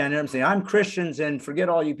not standing up and saying, I'm Christians and forget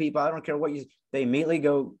all you people, I don't care what you, they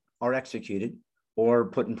immediately are executed. or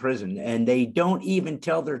put in prison. And they don't even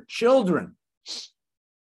tell their children,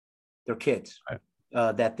 their kids,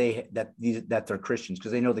 that they're Christians,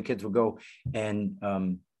 because they know the kids will go and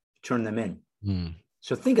turn them in.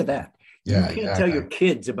 So think of that. You can't tell your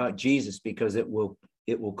kids about Jesus because it will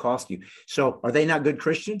cost you. So are they not good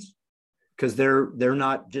Christians? Because they're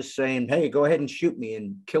not just saying, hey, go ahead and shoot me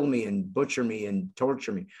and kill me and butcher me and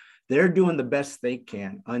torture me. They're doing the best they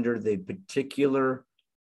can under the particular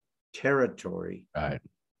territory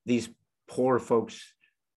these poor folks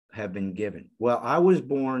have been given. Well, I was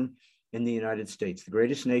born in the United States, the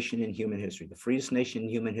greatest nation in human history, the freest nation in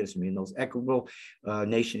human history, the most equitable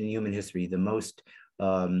nation in human history, the most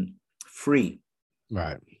free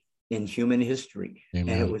in human history.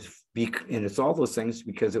 Amen. And it's all those things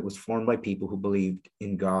because it was formed by people who believed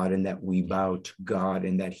in God, and that we bow to God,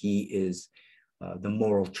 and that he is the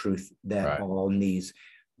moral truth that all knees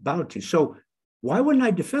bow to. So why wouldn't I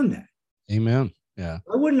defend that? Amen. Yeah.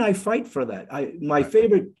 Why wouldn't I fight for that? My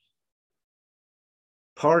favorite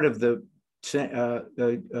part of the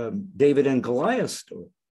David and Goliath story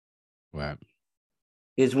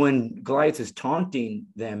is when Goliath is taunting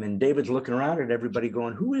them, and David's looking around at everybody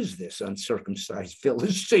going, who is this uncircumcised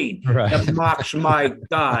Philistine that mocks my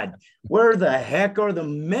God? Where the heck are the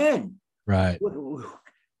men?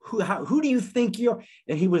 Who do you think you are?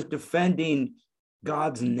 And he was defending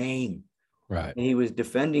God's name. And he was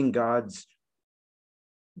defending God's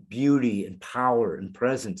beauty and power and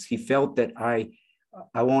presence. He felt that I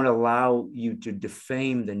won't allow you to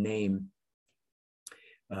defame the name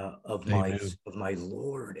of my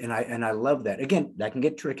Lord. And I love that. Again, that can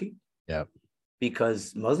get tricky.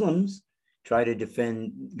 Because Muslims try to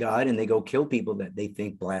defend God and they go kill people that they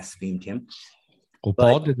think blasphemed him. Well,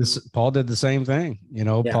 Paul did the same thing.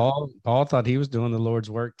 Paul thought he was doing the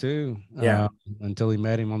Lord's work too. Until he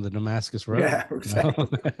met him on the Damascus Road. Yeah, exactly.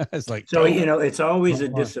 It's like, so, it's always a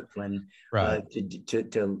discipline. Our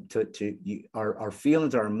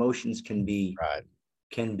feelings, our emotions can be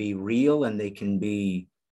real, and they can be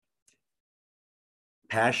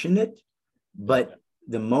passionate. But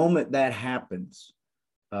the moment that happens,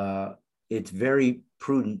 it's very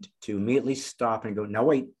prudent to immediately stop and go, now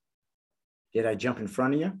wait. Did I jump in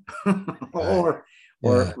front of you? or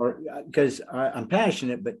because I'm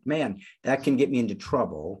passionate, but man, that can get me into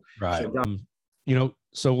trouble.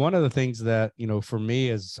 So one of the things that, for me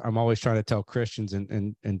is I'm always trying to tell Christians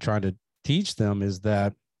and trying to teach them is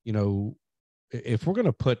that, if we're going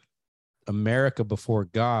to put America before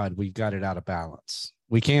God, we've got it out of balance.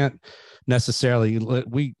 We can't necessarily,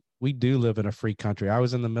 we do live in a free country. I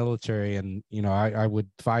was in the military, and, I would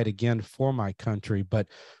fight again for my country, but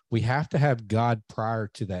we have to have God prior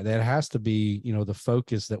to that. That has to be, the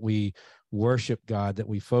focus, that we worship God, that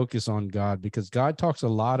we focus on God, because God talks a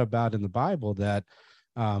lot about in the Bible that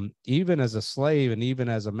even as a slave and even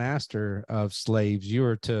as a master of slaves,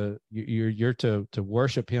 you're to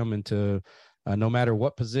worship him, and to no matter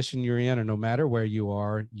what position you're in or no matter where you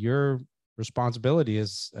are, your responsibility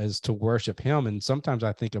is to worship him. And sometimes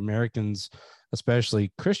I think Americans,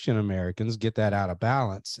 especially Christian Americans, get that out of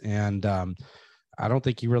balance. And I don't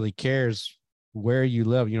think he really cares where you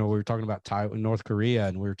live. We were talking about Taiwan, North Korea,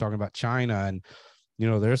 and we were talking about China, and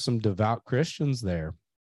there's some devout Christians there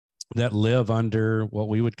that live under what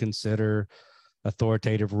we would consider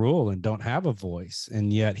authoritative rule and don't have a voice,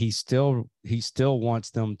 and yet he still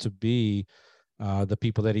wants them to be the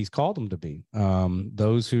people that he's called them to be,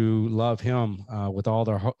 those who love him with all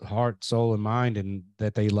their heart, soul, and mind, and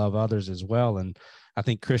that they love others as well. And I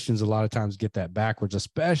think Christians a lot of times get that backwards,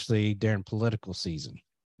 especially during political season,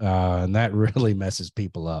 and that really messes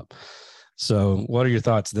people up. So what are your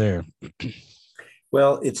thoughts there?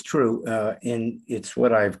 Well, it's true, and it's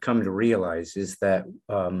what I've come to realize is that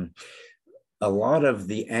a lot of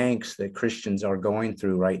the angst that Christians are going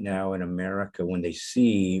through right now in America, when they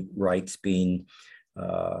see rights being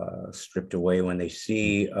stripped away, when they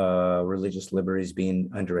see religious liberties being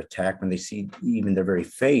under attack, when they see even their very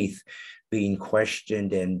faith being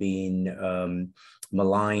questioned and being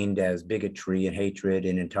maligned as bigotry and hatred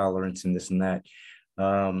and intolerance and this and that,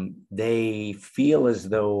 they feel as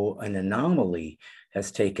though an anomaly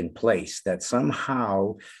has taken place, that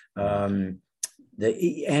somehow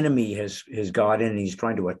the enemy has got in, and he's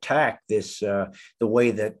trying to attack this the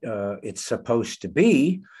way that it's supposed to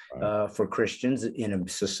be for Christians in a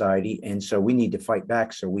society. And so we need to fight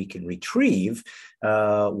back so we can retrieve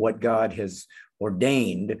what God has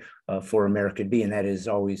ordained for America to be, and that is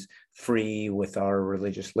always free with our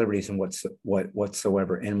religious liberties and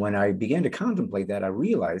whatsoever. And when I began to contemplate that, I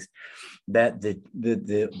realized that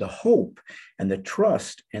the hope and the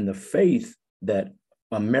trust and the faith that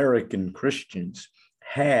American Christians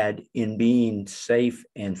had in being safe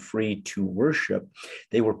and free to worship,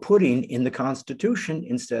 they were putting in the Constitution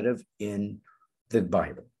instead of in the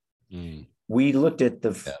Bible. Mm. We looked at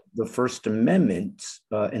the First Amendment,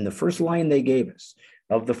 and the first line they gave us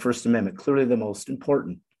of the First Amendment, clearly the most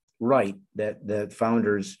important right that the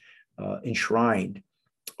founders enshrined,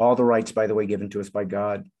 all the rights, by the way, given to us by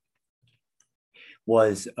God,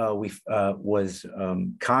 was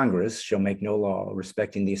Congress shall make no law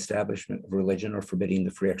respecting the establishment of religion or forbidding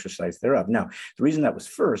the free exercise thereof. Now, the reason that was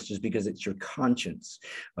first is because it's your conscience.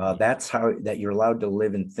 That's how that you're allowed to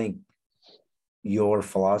live and think your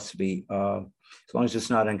philosophy, as long as it's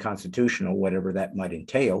not unconstitutional, whatever that might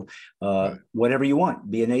entail, whatever you want,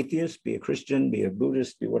 be an atheist, be a Christian, be a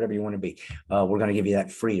Buddhist, be whatever you want to be. We're going to give you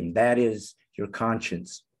that freedom. That is your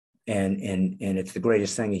conscience. And it's the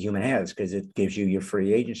greatest thing a human has, because it gives you your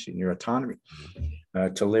free agency and your autonomy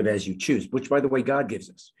to live as you choose, which, by the way, God gives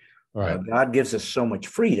us. Right. God gives us so much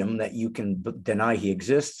freedom that you can deny he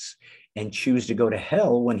exists and choose to go to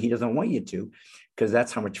hell when he doesn't want you to, because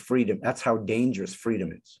that's how much freedom, that's how dangerous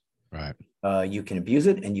freedom is. Right. You can abuse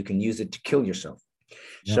it and you can use it to kill yourself.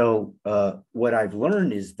 Yep. So what I've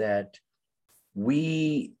learned is that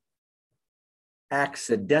we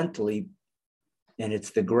accidentally, and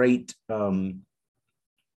it's the great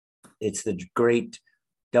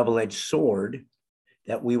double-edged sword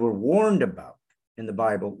that we were warned about in the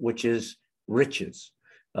Bible, which is riches.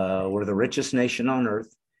 We're the richest nation on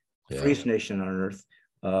earth, freest nation on earth.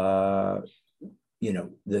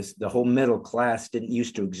 The whole middle class didn't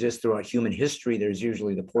used to exist throughout human history. There's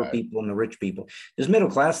usually the poor people and the rich people. This middle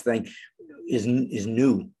class thing is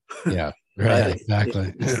new. Yeah, right.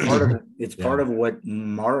 Exactly. It's part of what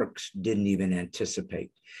Marx didn't even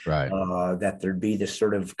anticipate. Right. That there'd be this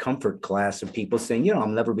sort of comfort class of people saying, I'll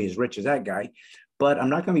never be as rich as that guy, but I'm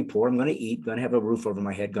not going to be poor. I'm going to eat, going to have a roof over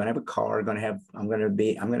my head, going to have a car, I'm going to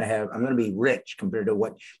be rich compared to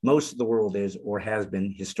what most of the world is or has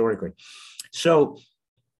been historically. So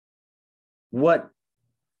what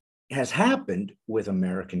has happened with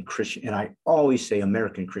American Christian, and I always say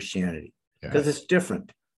American Christianity, because it's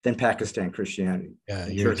different than Pakistan Christianity. Yeah,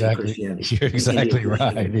 you're exactly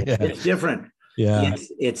right. Yeah. It's different. Yeah.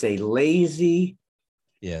 It's a lazy,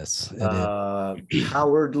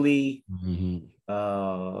 cowardly,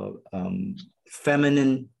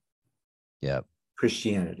 feminine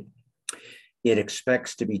Christianity. It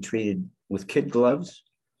expects to be treated with kid gloves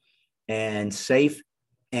and safe,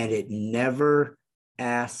 and it never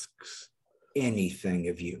asks anything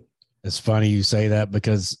of you. It's funny you say that,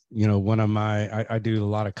 because one of I do a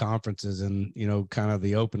lot of conferences, and kind of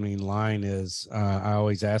the opening line is I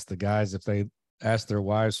always ask the guys if they ask their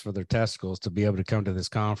wives for their testicles to be able to come to this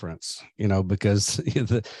conference, because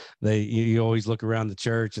you always look around the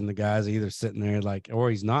church and the guys are either sitting there or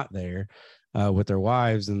he's not there with their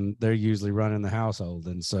wives, and they're usually running the household.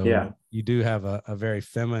 And so you do have a very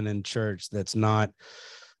feminine church that's not,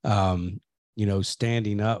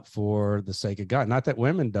 standing up for the sake of God. Not that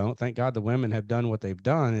women don't. Thank God the women have done what they've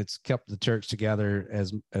done. It's kept the church together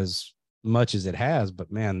as much as it has.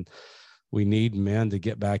 But man, we need men to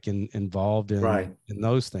get back involved in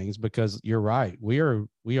those things, because you're right. We are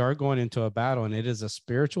going into a battle, and it is a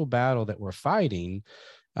spiritual battle that we're fighting.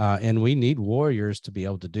 And we need warriors to be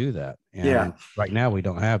able to do that. And right now we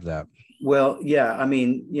don't have that. Well,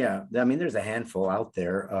 there's a handful out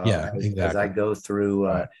there. Exactly. As I go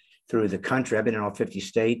through the country, I've been in all 50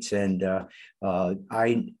 states, and let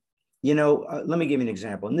me give you an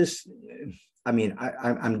example. And this,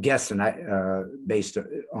 I'm guessing, based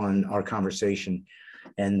on our conversation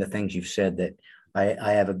and the things you've said, that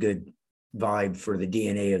I have a good vibe for the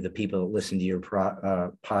DNA of the people that listen to your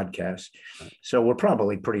podcast. So we're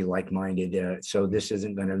probably pretty like-minded. So this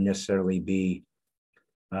isn't going to necessarily be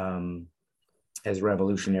as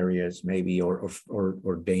revolutionary as maybe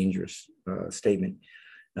or dangerous statement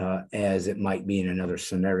as it might be in another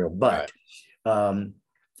scenario. But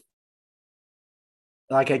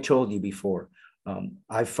like I told you before,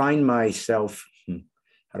 I find myself,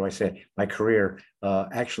 my career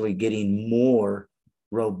actually getting more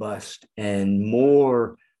robust and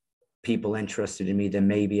more people interested in me than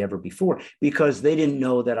maybe ever before, because they didn't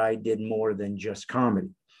know that I did more than just comedy.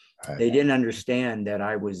 Right. They didn't understand that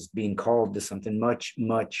I was being called to something much,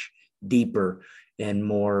 much deeper and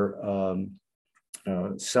more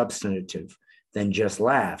substantive than just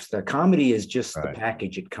laughs. The comedy is just the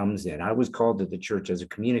package it comes in. I was called to the church as a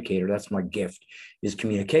communicator. That's my gift, is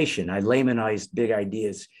communication. I laymanized big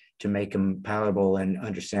ideas to make them palatable and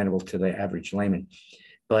understandable to the average layman.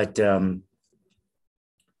 But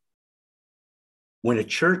when a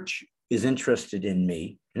church is interested in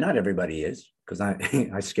me, and not everybody is, because I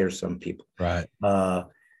I scare some people. Right.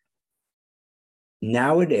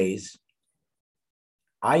 Nowadays,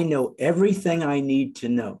 I know everything I need to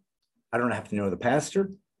know. I don't have to know the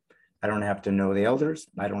pastor. I don't have to know the elders.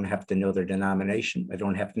 I don't have to know their denomination. I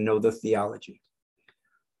don't have to know the theology.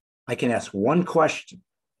 I can ask one question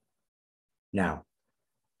now,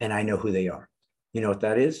 and I know who they are. You know what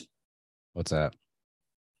that is? What's that?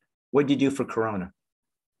 What did you do for Corona?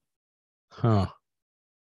 Huh.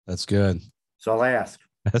 That's good. So I'll ask.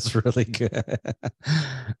 That's really good.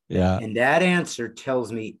 Yeah. And that answer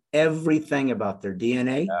tells me everything about their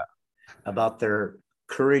DNA, about their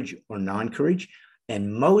courage or non-courage.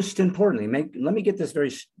 And most importantly, let me get this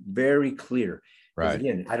very, very clear. Right.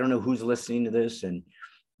 Again, I don't know who's listening to this, and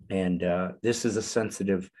this is a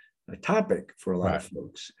sensitive topic for a lot of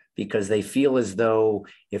folks, because they feel as though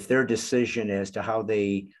if their decision as to how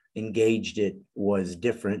they engaged it was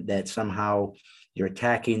different, that somehow you're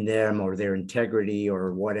attacking them or their integrity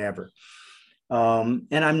or whatever. And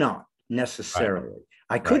I'm not necessarily. Right.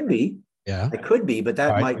 I could be. Yeah. I could be, but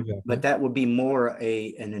that would be more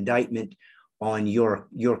an indictment on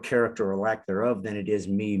your character or lack thereof than it is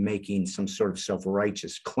me making some sort of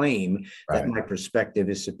self-righteous claim that my perspective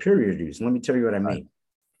is superior to you. So let me tell you what I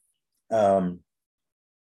mean.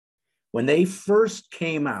 When they first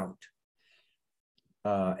came out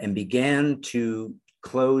and began to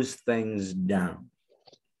close things down,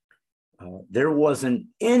 there wasn't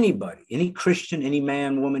anybody, any Christian, any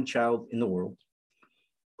man, woman, child in the world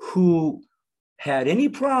who had any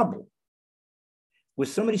problem with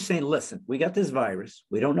somebody saying, listen, we got this virus.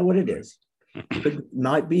 We don't know what it is. It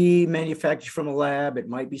might be manufactured from a lab. It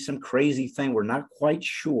might be some crazy thing. We're not quite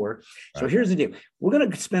sure. So here's the deal. We're going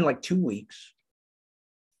to spend like 2 weeks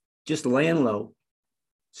just laying low,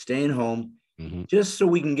 staying home, just so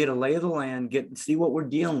we can get a lay of the land, see what we're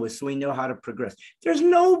dealing with, so we know how to progress. There's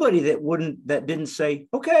nobody that didn't say,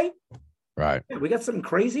 okay, right, we got something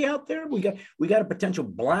crazy out there. We got a potential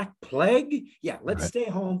black plague. Yeah, let's stay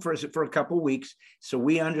home for a couple of weeks so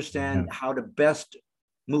we understand how to best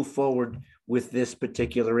move forward with this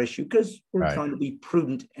particular issue, because we're trying to be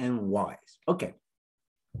prudent and wise. Okay,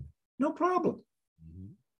 no problem.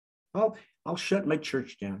 I'll shut my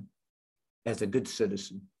church down as a good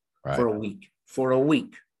citizen for a week, for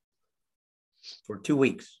 2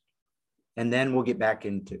 weeks. And then we'll get back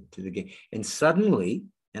into the game. And suddenly,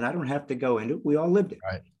 and I don't have to go into it, we all lived it.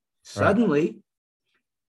 Suddenly,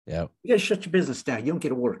 you got to shut your business down. You don't get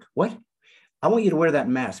to work. What? I want you to wear that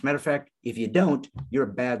mask. Matter of fact, if you don't, you're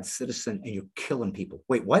a bad citizen and you're killing people.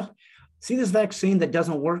 Wait, what? See this vaccine that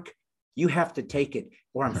doesn't work? You have to take it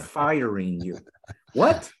or I'm firing you.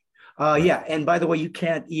 What? Yeah. And by the way, you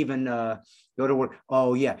can't even go to work.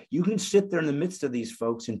 Oh, yeah. You can sit there in the midst of these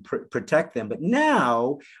folks and protect them. But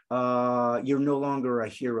now you're no longer a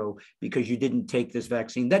hero because you didn't take this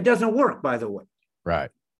vaccine. That doesn't work, by the way.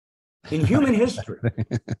 Right. In human history,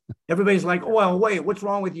 everybody's like, oh, well, wait, what's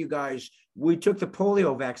wrong with you guys? We took the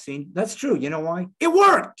polio vaccine. That's true. You know why? It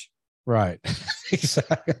worked. Right.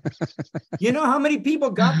 Exactly. You know how many people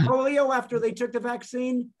got polio after they took the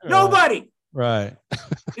vaccine? Nobody. Right.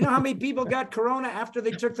 You know how many people got corona after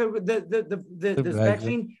they took the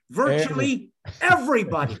vaccine? Virtually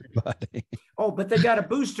everybody. Oh, but they got a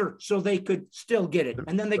booster so they could still get it.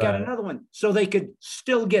 And then they got another one so they could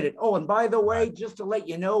still get it. Oh, and by the way, just to let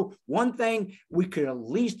you know, one thing we could at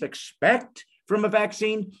least expect from a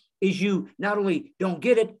vaccine is you not only don't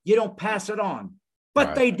get it, you don't pass it on.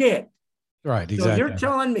 But they did. Right, exactly. So you're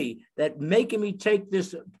telling me that making me take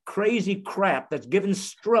this crazy crap that's giving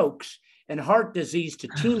strokes and heart disease to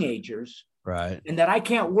teenagers, and that I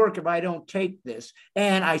can't work if I don't take this,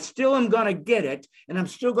 and I still am going to get it, and I'm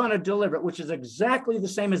still going to deliver it, which is exactly the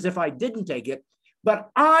same as if I didn't take it, but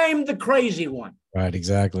I'm the crazy one. Right,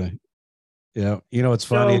 exactly. Yeah, you know, it's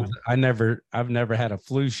funny. I've never had a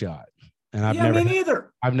flu shot, and me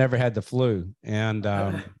neither. I've never had the flu, and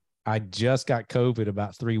I just got COVID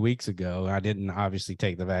about 3 weeks ago. I didn't obviously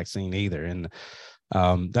take the vaccine either, and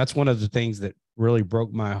that's one of the things that really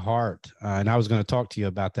broke my heart. And I was going to talk to you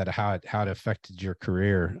about that, how it affected your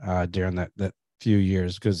career during that few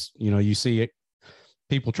years, because you see it,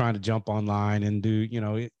 people trying to jump online and do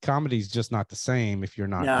comedy's just not the same if you're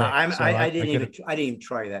not. No, I didn't even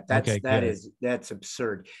try that. That's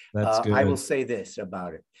absurd. That's good. I will say this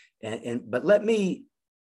about it, but let me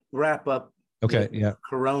wrap up. Okay. Yeah.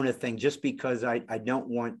 Corona thing, just because I don't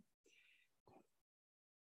want.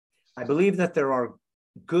 I believe that there are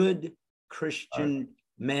good Christian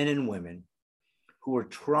men and women who are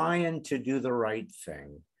trying to do the right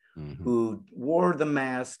thing, who wore the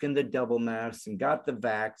mask and the double mask and got the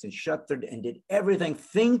vax and and did everything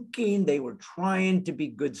thinking they were trying to be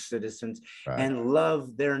good citizens and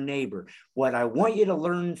love their neighbor. What I want you to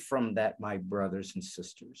learn from that, my brothers and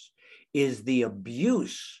sisters, is the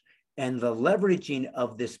abuse and the leveraging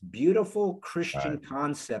of this beautiful Christian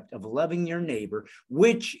concept of loving your neighbor,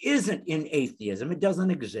 which isn't in atheism. It doesn't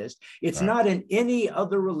exist. It's not in any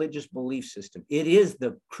other religious belief system. It is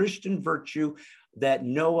the Christian virtue that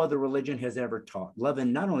no other religion has ever taught.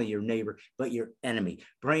 Loving not only your neighbor, but your enemy.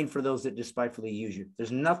 Praying for those that despitefully use you.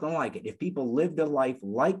 There's nothing like it. If people lived a life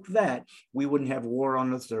like that, we wouldn't have war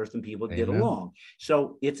on this earth and people get along.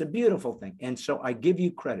 So it's a beautiful thing. And so I give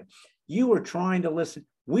you credit. You were trying to listen.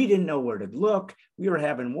 We didn't know where to look. We were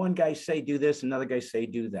having one guy say, do this, another guy say,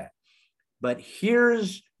 do that. But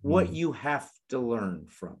here's what you have to learn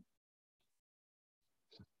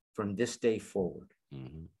from this day forward.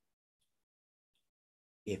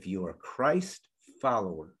 If you're a Christ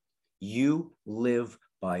follower, you live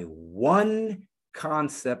by one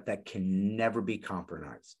concept that can never be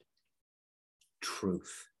compromised: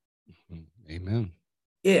 truth. Amen.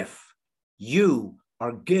 If you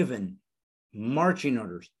are given marching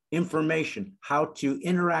orders, information, how to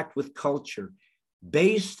interact with culture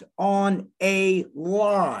based on a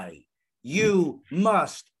lie, you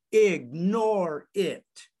must ignore it.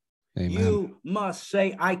 Amen. You must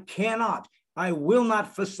say, I will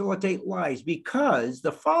not facilitate lies, because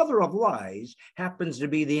the father of lies happens to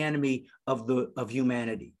be the enemy of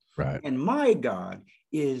humanity. Right. And my God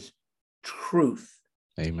is truth.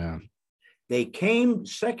 Amen.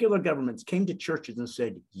 Secular governments came to churches and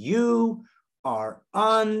said, you are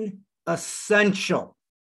unessential.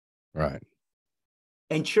 Right.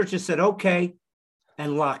 And churches said, okay,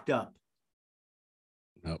 and locked up.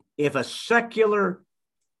 Nope. If a secular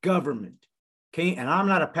government came, and I'm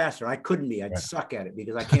not a pastor, I couldn't be, I'd suck at it,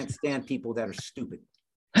 because I can't stand people that are stupid.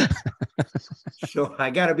 So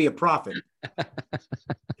I got to be a prophet,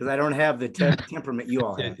 because I don't have the temperament you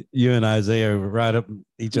all have. You and Isaiah are right up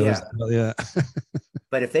each other's. Yeah.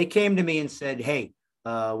 But if they came to me and said, hey,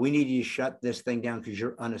 we need you to shut this thing down because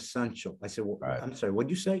you're unessential. I said, well, I'm sorry, what'd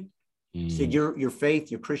you say? He said, your faith,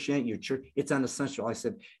 your Christianity, your church, it's unessential. I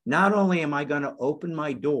said, not only am I going to open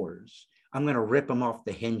my doors, I'm going to rip them off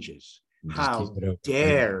the hinges. How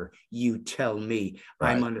dare you tell me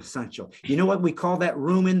I'm unessential? You know what we call that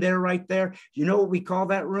room in there right there? You know what we call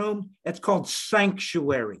that room? It's called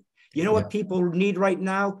sanctuary. You know what people need right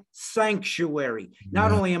now? Sanctuary.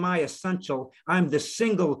 Not only am I essential, I'm the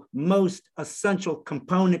single most essential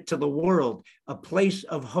component to the world, a place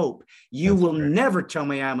of hope. You will never tell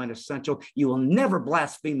me I'm unessential. You will never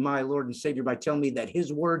blaspheme my Lord and Savior by telling me that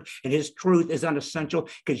his word and his truth is unessential,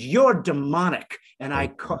 because you're demonic. And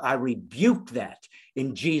I rebuke that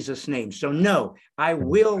in Jesus' name. So no, I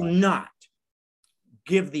will not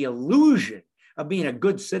give the illusion of being a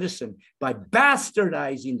good citizen by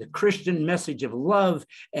bastardizing the Christian message of love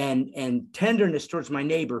and tenderness towards my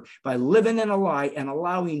neighbor, by living in a lie and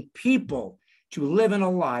allowing people to live in a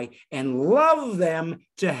lie and love them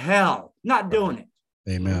to hell. Not doing it.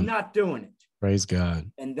 Amen. Not doing it. Praise God.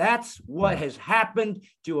 And that's what has happened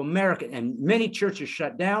to America. And many churches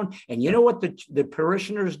shut down. And you know what the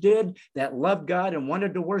parishioners did that loved God and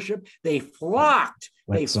wanted to worship? They flocked.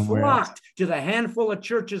 They flocked to the handful of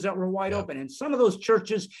churches that were wide open. And some of those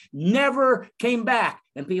churches never came back.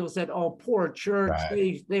 And people said, oh, poor church.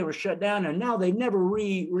 They were shut down. And now they never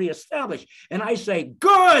reestablished. And I say,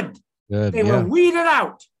 good. They were weeded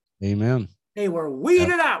out. Amen. They were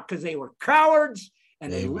weeded out because they were cowards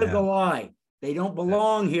and they lived a lie. They don't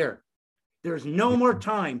belong here. There's no more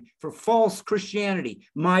time for false Christianity,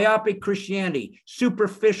 myopic Christianity,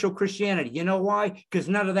 superficial Christianity. You know why? Because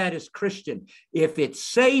none of that is Christian. If it's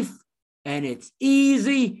safe and it's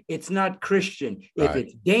easy, it's not Christian. If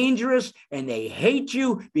it's dangerous and they hate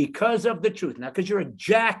you because of the truth, not because you're a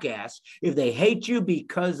jackass, if they hate you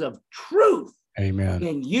because of truth, amen,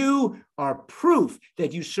 then you are proof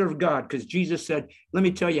that you serve God, because Jesus said, let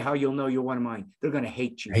me tell you how you'll know you're one of mine. They're going to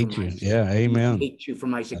hate you. Yeah, amen. Hate you for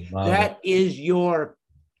my sake. That is your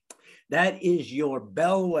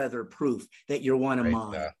bellwether proof that you're one of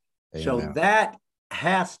mine. So that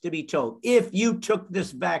has to be told. If you took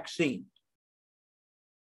this vaccine,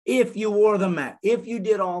 if you wore the mask, if you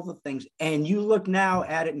did all the things, and you look now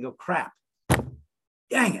at it and go, crap,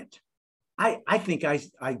 dang it. I think I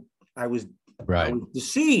was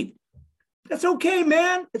deceived. That's okay,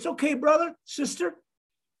 man. It's okay, brother, sister.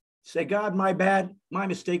 Say, God, my bad, my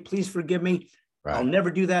mistake. Please forgive me. I'll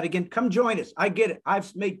never do that again. Come join us. I get it.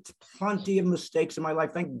 I've made plenty of mistakes in my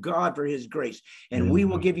life. Thank God for his grace. And we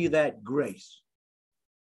will give you that grace.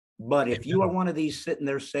 But if you are one of these sitting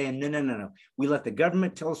there saying, no, we let the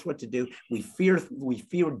government tell us what to do. We fear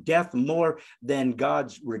death more than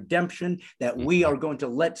God's redemption, that we are going to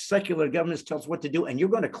let secular governments tell us what to do. And you're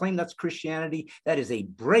going to claim that's Christianity. That is a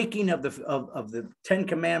breaking of the Ten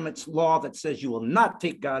Commandments law that says you will not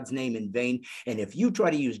take God's name in vain. And if you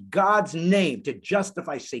try to use God's name to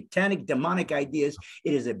justify satanic, demonic ideas,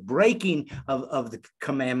 it is a breaking of the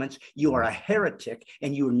commandments. You are a heretic,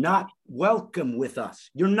 and you're not welcome with us.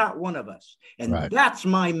 You're not one of us. And that's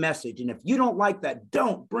my message. And if you don't like that,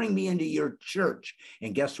 don't bring me into your church.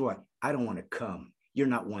 And guess what? I don't want to come. You're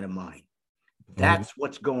not one of mine. That's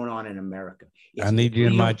what's going on in America. I need you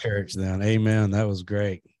in my church then. Amen. That was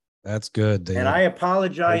great. That's good, Dave. And I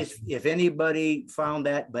apologize if anybody found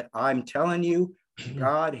that, but I'm telling you,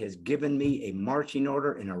 God has given me a marching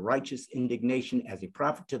order and a righteous indignation as a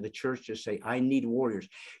prophet to the church to say, I need warriors.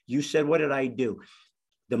 You said, what did I do?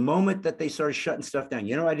 The moment that they started shutting stuff down,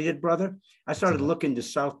 you know what I did, brother? I started looking to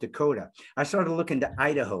South Dakota. I started looking to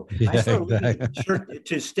Idaho. I started looking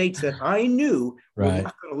to states that I knew were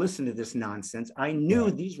not going to listen to this nonsense. I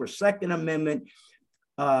knew these were Second Amendment,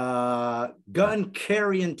 gun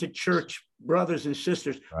carrying to church brothers and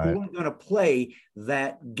sisters who weren't going to play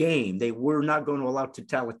that game. They were not going to allow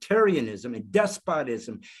totalitarianism and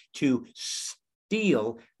despotism to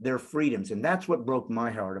steal their freedoms. And that's what broke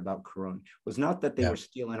my heart about Corona, was not that they were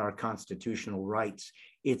stealing our constitutional rights.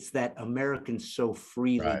 It's that Americans so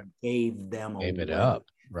freely gave them away. It up.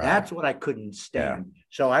 That's what I couldn't stand.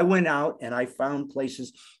 So I went out and I found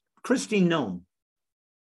places. Kristi Noem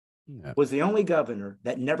was the only governor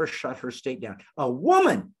that never shut her state down. A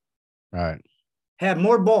woman had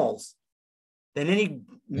more balls than any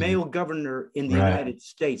male governor in the United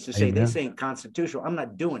States to say this ain't constitutional. I'm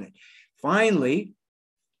not doing it. Finally,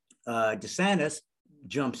 DeSantis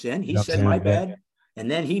jumps in. He said, my bad. And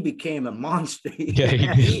then he became a monster. He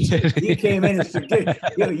came in and said,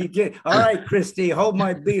 all right, Kristi, hold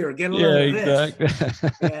my beer. Get a little of this.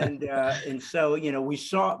 And so, we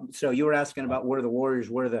saw, so you were asking about where the warriors,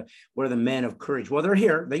 where the men of courage. Well, they're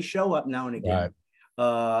here. They show up now and again.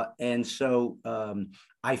 And so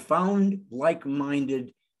I found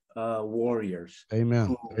like-minded warriors.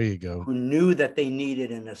 Amen. There you go. Who knew that they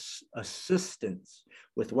needed an assistance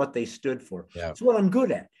with what they stood for. It's what I'm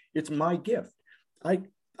good at. It's my gift.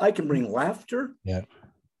 I can bring laughter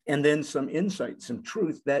and then some insight, some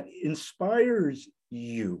truth that inspires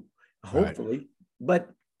you, hopefully.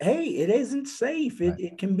 But hey, it isn't safe.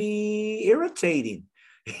 It can be irritating.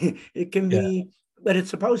 It can be, but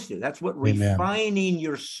it's supposed to. That's what refining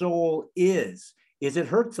your soul is it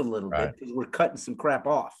hurts a little bit because we're cutting some crap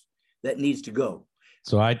off that needs to go.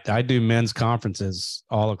 So I do men's conferences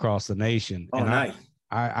all across the nation. Oh, nice.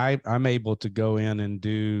 I'm able to go in and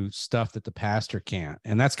do stuff that the pastor can't.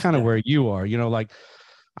 And that's kind of where you are, like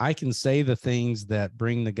I can say the things that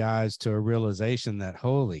bring the guys to a realization that,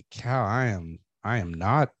 holy cow, I am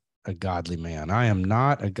not a godly man. I am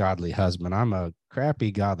not a godly husband. I'm a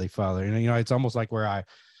crappy godly father. And, it's almost like where I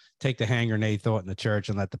take the hand grenade, throw it in the church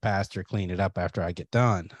and let the pastor clean it up after I get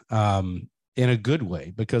done. In a good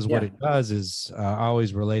way, because what it does is I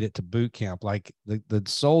always relate it to boot camp. Like the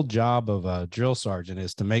sole job of a drill sergeant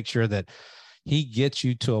is to make sure that he gets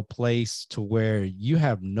you to a place to where you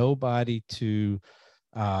have nobody to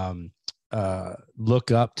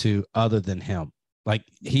look up to other than him. Like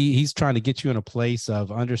he's trying to get you in a place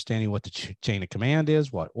of understanding what the chain of command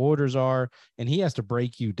is, what orders are, and he has to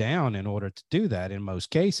break you down in order to do that in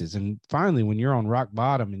most cases. And finally, when you're on rock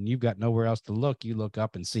bottom and you've got nowhere else to look, you look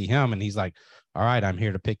up and see him, and he's like, all right, I'm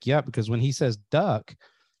here to pick you up. Because when he says duck,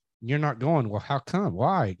 you're not going, well, how come?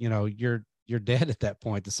 Why? You're dead at that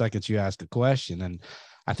point the second you ask a question. And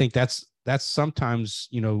I think that's sometimes,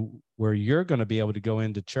 where you're going to be able to go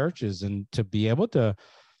into churches and to be able to,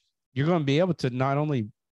 you're going to be able to not only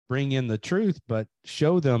bring in the truth, but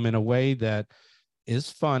show them in a way that is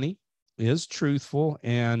funny, is truthful,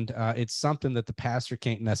 and it's something that the pastor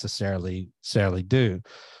can't necessarily do.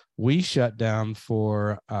 We shut down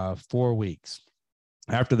for 4 weeks.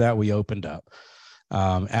 After that, we opened up.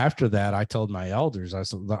 After that, I told my elders, I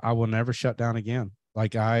said, I will never shut down again.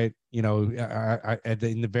 Like in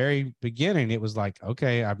the very beginning, it was like,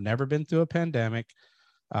 okay, I've never been through a pandemic.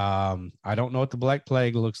 I don't know what the Black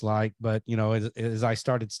Plague looks like, but, as I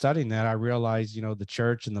started studying that, I realized, the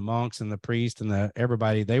church and the monks and the priests and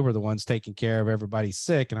everybody, they were the ones taking care of everybody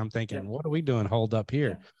sick. And I'm thinking, what are we doing holed up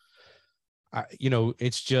here?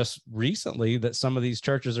 It's just recently that some of these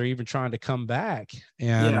churches are even trying to come back.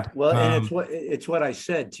 And and it's what I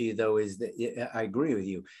said to you, though, is that I agree with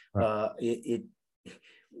you.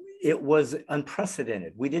 It was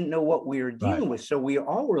unprecedented. We didn't know what we were dealing with. So we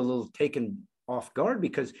all were a little taken off guard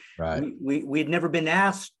because right. we had never been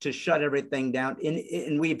asked to shut everything down.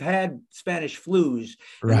 And we've had Spanish flus,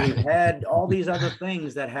 and Right. we've had all these other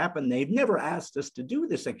things that happen. They've never asked us to do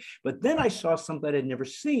this thing. But then I saw something I'd never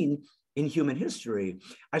seen in human history.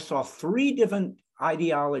 I saw 3 different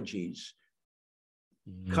ideologies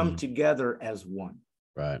come together as one.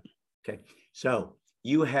 Right. Okay. So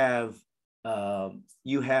you have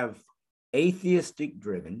atheistic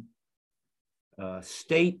driven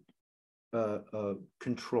state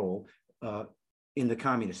control in the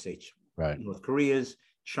communist states, right? North Korea's,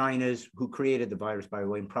 China's, who created the virus, by the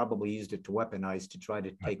way, and probably used it to weaponize to try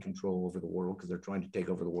to take control over the world because they're trying to take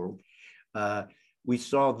over the world. We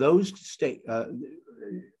saw those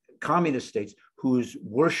communist states who's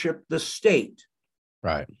worship the state,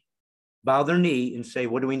 right, bow their knee and say,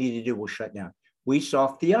 what do we need to do? We'll shut down. We saw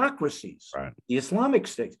theocracies, right, the Islamic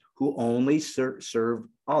states, who only serve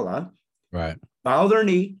Allah, right, bow their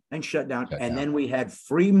knee and shut down. Then we had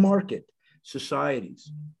free market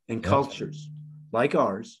societies and cultures like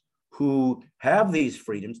ours who have these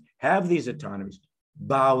freedoms, have these autonomies,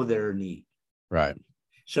 bow their knee. Right.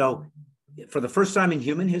 So for the first time in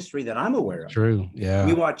human history that I'm aware of, true, yeah,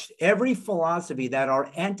 we watched every philosophy that are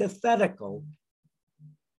antithetical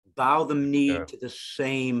bow the knee to the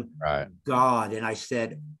same God. And I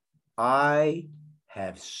said, I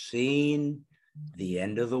have seen the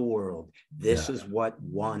end of the world. This is what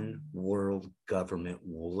one world government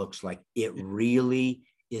looks like. It really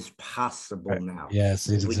is possible now. Yes,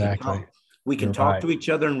 exactly. We can talk to each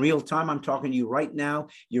other in real time. I'm talking to you right now.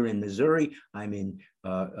 You're in Missouri. I'm in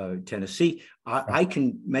Tennessee. I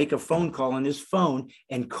can make a phone call on this phone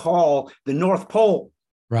and call the North Pole.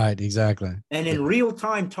 Right, exactly. And in real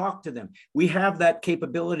time, talk to them. We have that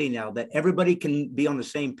capability now that everybody can be on the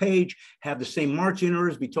same page, have the same marching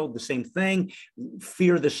orders, be told the same thing,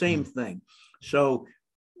 fear the same thing. So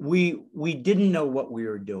we didn't know what we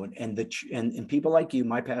were doing. And people like you,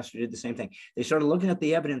 my pastor, did the same thing. They started looking at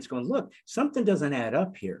the evidence going, look, something doesn't add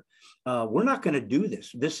up here. We're not going to do this.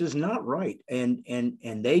 This is not right. And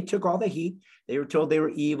they took all the heat. They were told they were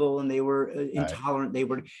evil and they were intolerant. They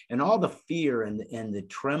were, and all the fear and the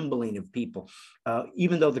trembling of people,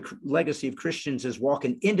 even though the legacy of Christians is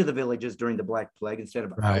walking into the villages during the Black Plague instead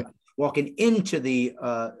of walking into the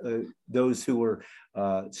those who were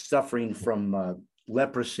suffering from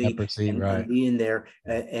leprosy and being there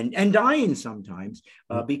and dying sometimes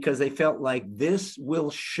because they felt like this will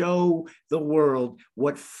show the world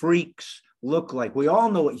what freaks look like. We all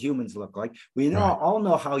know what humans look like. We all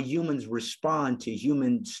know how humans respond to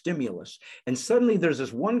human stimulus. And suddenly there's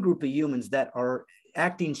this one group of humans that are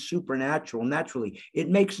acting supernatural, naturally. It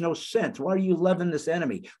makes no sense. Why are you loving this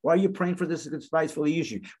enemy? Why are you praying for this despiteful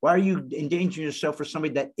issue? Why are you endangering yourself for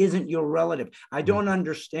somebody that isn't your relative? I don't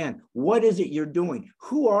understand. What is it you're doing?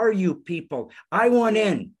 Who are you people? I want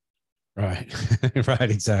in. Right. Right.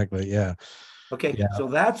 Exactly. Yeah. Okay. Yeah. So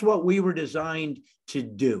that's what we were designed to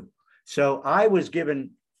do. So I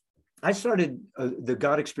started the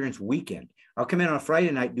God Experience weekend. I'll come in on a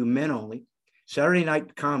Friday night, do men only. Saturday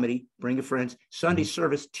night comedy, bring your friends. Sunday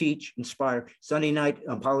service, teach, inspire. Sunday night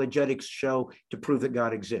apologetics show to prove that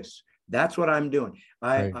God exists. That's what I'm doing.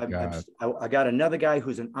 I got another guy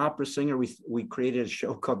who's an opera singer. We created a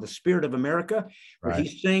show called The Spirit of America, where he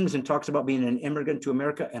sings and talks about being an immigrant to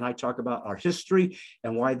America. And I talk about our history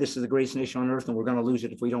and why this is the greatest nation on earth, and we're going to lose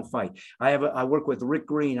it if we don't fight. I work with Rick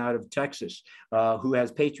Green out of Texas, who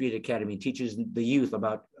has Patriot Academy, teaches the youth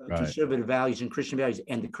about conservative values and Christian values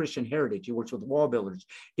and the Christian heritage. He works with wall builders,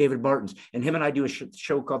 David Bartons, and him and I do a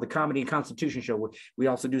show called the Comedy and Constitution Show. We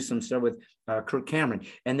also do some stuff with Kirk Cameron.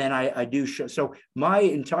 And then I do show. So my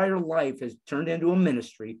entire life has turned into a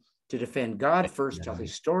ministry to defend God first, tell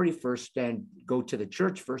his story first, and go to the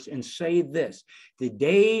church first and say this: the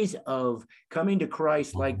days of coming to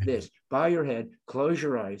Christ like this, bow your head, close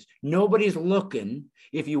your eyes, nobody's looking.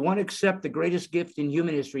 If you want to accept the greatest gift in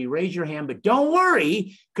human history, raise your hand, but don't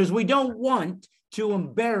worry, because we don't want to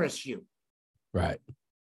embarrass you. Right.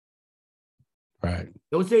 Right.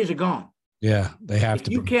 Those days are gone. Yeah, they have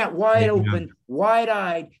to. You can't wide open,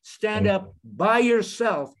 wide-eyed, stand up by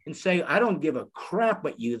yourself and say, I don't give a crap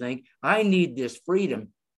what you think. I need this freedom.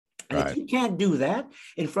 And if you can't do that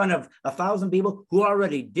in front of 1,000 people who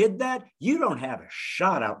already did that, you don't have a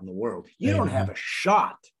shot out in the world. You don't have a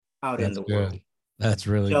shot out in the world. That's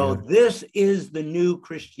really good. So this is the new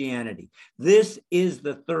Christianity. This is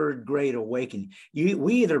the third great awakening.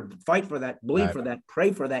 We either fight for that, believe for that,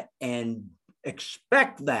 pray for that, and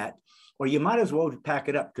expect that, or you might as well pack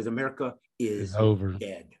it up because America is over.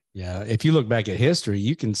 Dead. Yeah. If you look back at history,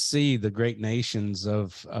 you can see the great nations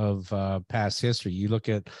of past history. You look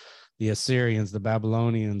at the Assyrians, the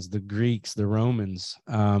Babylonians, the Greeks, the Romans.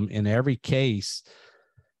 In every case,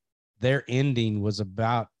 their ending was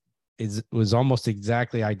almost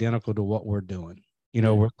exactly identical to what we're doing.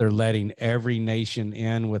 They're letting every nation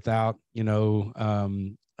in without,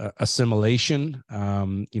 assimilation.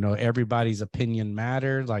 Everybody's opinion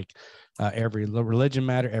mattered. Like every religion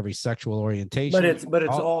matter, every sexual orientation.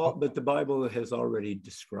 But the Bible has already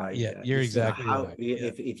described that. You're exactly right.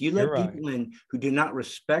 If you let people in who do not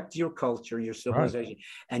respect your culture, your civilization,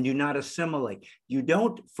 and do not assimilate, you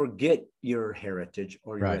don't forget your heritage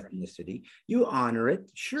or your ethnicity. You honor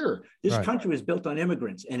it. Sure, this country was built on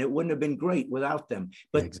immigrants, and it wouldn't have been great without them.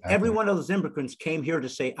 But every one of those immigrants came here to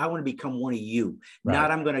say, "I want to become one of you."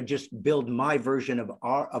 Not, "I'm going to just build my version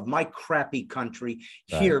of my crappy country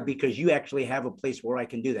here because you actually have a place where I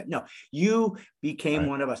can do that." No, you became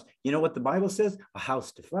one of us. You know what the Bible says? A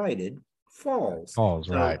house divided falls. So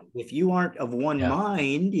if you aren't of one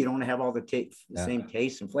mind, you don't have all the same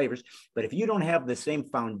tastes and flavors. But if you don't have the same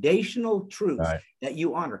foundational truths that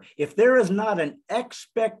you honor, if there is not an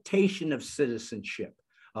expectation of citizenship,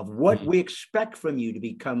 of what we expect from you to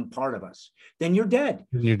become part of us, then you're dead.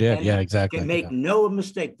 You're dead. And exactly. Can make no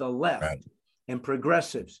mistake, the left and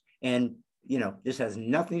progressives, and this has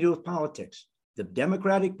nothing to do with politics. The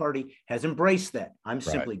Democratic Party has embraced that. I'm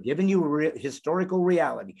simply giving you historical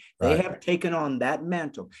reality. They have taken on that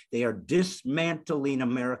mantle. They are dismantling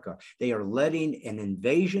America. They are letting an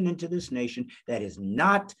invasion into this nation that is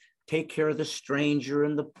not take care of the stranger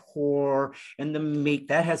and the poor and the meek.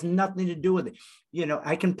 That has nothing to do with it.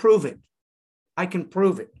 I can prove it.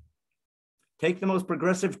 Take the most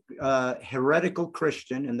progressive, heretical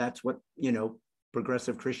Christian, and that's what,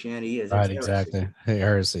 progressive Christianity is. Exactly.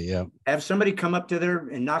 Heresy, yeah. Have somebody come up to their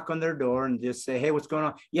and knock on their door and just say, "Hey, what's going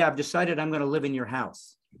on?" "Yeah, I've decided I'm going to live in your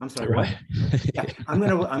house." I'm sorry, what? "Yeah,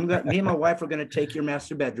 me and my wife are going to take your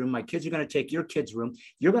master bedroom. My kids are going to take your kids' room.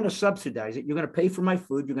 You're going to subsidize it. You're going to pay for my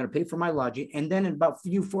food. You're going to pay for my lodging. And then in about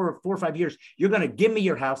 4 or 5 years, you're going to give me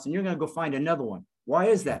your house and you're going to go find another one." Why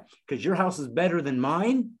is that? Because your house is better than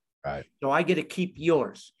mine. So I get to keep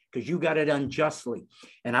yours because you got it unjustly.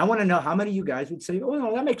 And I want to know how many of you guys would say, "Oh,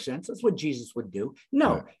 no, that makes sense. That's what Jesus would do."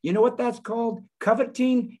 No, you know what that's called?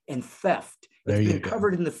 Coveting and theft. It's been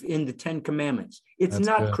covered in the 10 Commandments. It's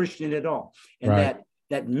not Christian at all. And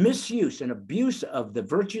that misuse and abuse of the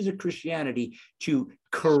virtues of Christianity to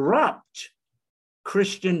corrupt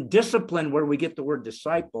Christian discipline, where we get the word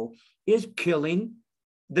disciple, is killing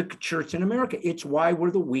the church in America. It's why we're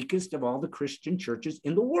the weakest of all the Christian churches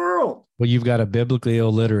in the world. Well, you've got a biblically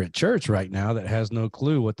illiterate church right now that has no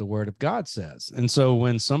clue what the word of God says. And so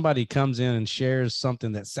when somebody comes in and shares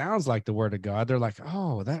something that sounds like the word of God, they're like,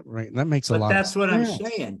 "Oh, that makes a lot of sense." That's what I'm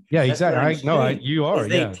saying. Yeah, exactly. You are.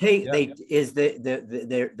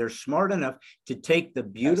 They're smart enough to take the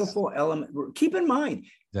beautiful element. Keep in mind,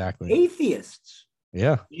 atheists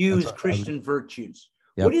use Christian virtues.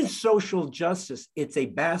 What is social justice? It's a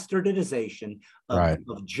bastardization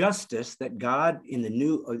of justice that God in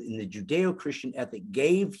the Judeo-Christian ethic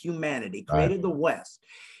gave humanity, created the West.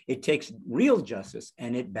 It takes real justice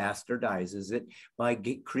and it bastardizes it by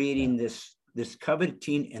creating this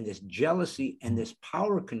coveting and this jealousy and this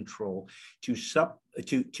power control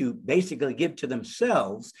to basically give to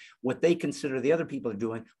themselves what they consider the other people are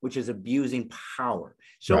doing, which is abusing power.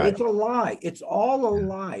 So it's a lie. It's all a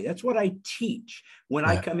lie. That's what I teach when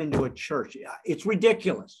I come into a church. It's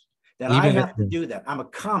ridiculous that I have to do that. I'm a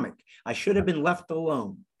comic. I should have been left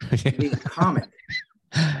alone to be a comic.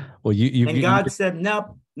 Well, God said,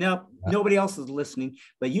 nope, nobody else is listening.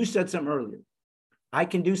 But you said something earlier. I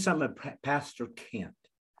can do something a pastor can't.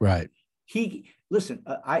 Right.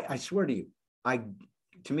 I swear to you,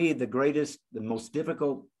 to me, the most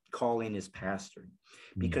difficult calling is pastoring,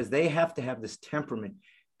 because they have to have this temperament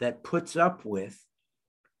that puts up with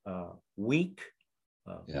weak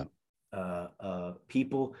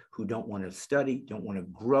people who don't want to study, don't want to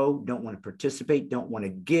grow, don't want to participate, don't want to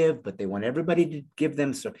give, but they want everybody to give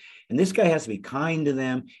them. So, and this guy has to be kind to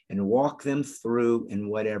them and walk them through and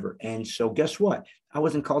whatever. And so guess what? I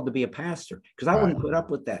wasn't called to be a pastor because I wouldn't put up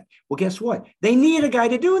with that. Well, guess what? They need a guy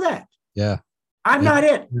to do that. Yeah. I'm not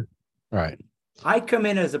it. Right. I come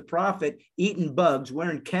in as a prophet, eating bugs,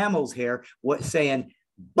 wearing camel's hair, saying,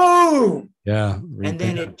 boom. Yeah. And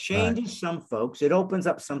then it changes some folks. It opens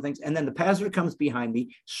up some things. And then the pastor comes behind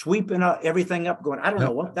me, sweeping everything up, going, I don't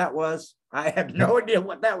know what that was. I have no idea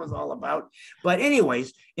what that was all about. But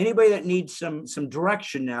anyways, anybody that needs some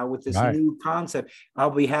direction now with this new concept, I'll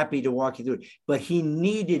be happy to walk you through it. But he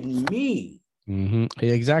needed me. Mm-hmm.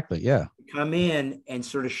 Exactly. Yeah. come in and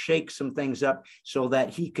sort of shake some things up so that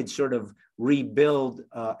he could sort of rebuild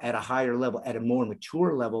at a higher level, at a more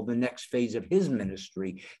mature level, the next phase of his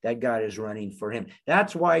ministry that God is running for him.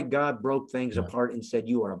 That's why God broke things apart and said,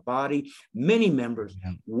 you are a body, many members,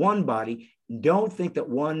 one body. Don't think that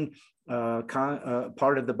one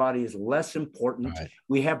part of the body is less important. Right.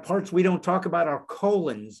 We have parts we don't talk about, our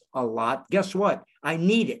colons a lot. Guess what? I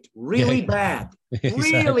need it really bad.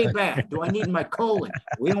 Really bad. Do I need my colon?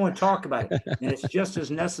 We don't want to talk about it. And it's just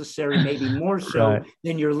as necessary, maybe more so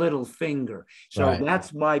than your little finger. So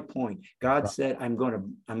that's my point. God said, I'm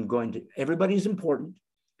going to, everybody's important,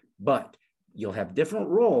 but you'll have different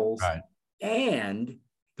roles. Right. And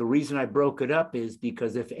the reason I broke it up is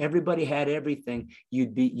because if everybody had everything,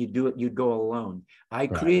 you'd go alone. I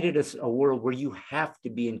created a world where you have to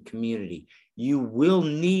be in community. You will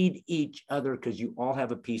need each other because you all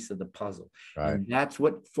have a piece of the puzzle. Right. And that's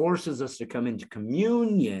what forces us to come into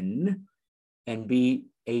communion and be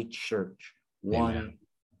a church, one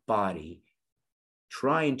body,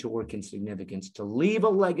 trying to work in significance, to leave a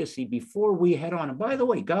legacy before we head on. And by the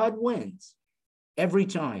way, God wins every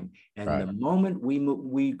time. And the moment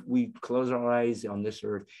we close our eyes on this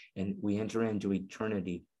earth and we enter into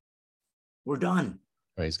eternity, we're done.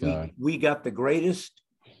 Praise God. We got the greatest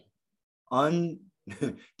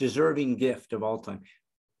undeserving gift of all time,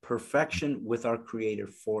 perfection with our Creator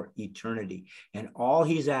for eternity. And all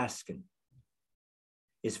he's asking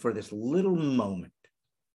is for this little moment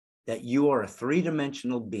that you are a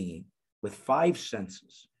three-dimensional being with five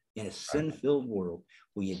senses in a sin-filled world.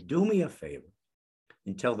 Will you do me a favor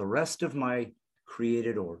and tell the rest of my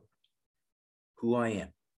created order who I am?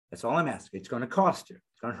 That's all I'm asking. It's going to cost you.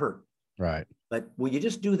 It's going to hurt. Right. But will you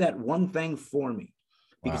just do that one thing for me?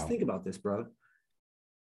 Because think about this, brother.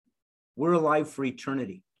 We're alive for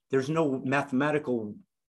eternity. There's no mathematical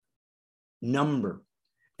number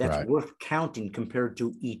that's worth counting compared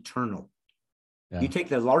to eternal. You take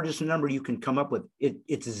the largest number you can come up with,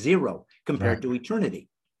 it's zero compared to eternity.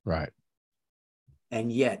 Right.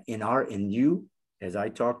 And yet in you, as I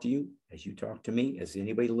talk to you, as you talk to me, as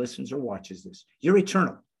anybody listens or watches this, you're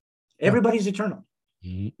eternal. Everybody's eternal.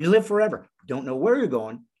 Mm-hmm. You live forever. Don't know where you're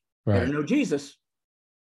going. Better know Jesus,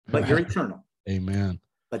 but you're eternal. Amen.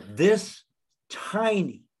 But this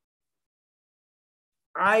tiny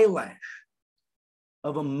eyelash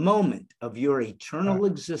of a moment of your eternal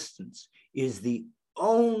existence is the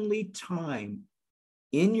only time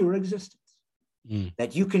in your existence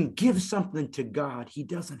that you can give something to God he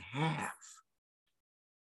doesn't have.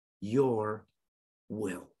 Your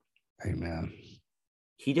will. Amen.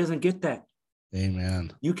 He doesn't get that.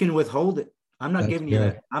 Amen. You can withhold it. I'm not giving you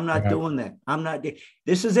that. I'm not doing that.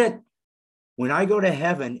 This is it. When I go to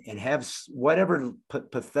heaven and have whatever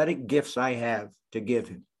pathetic gifts I have to give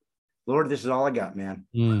him, Lord, this is all I got, man.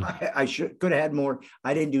 I could have had more.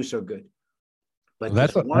 I didn't do so good. But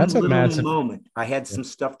that's one little massive moment. I had some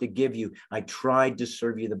stuff to give you. I tried to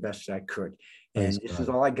serve you the best I could. And this is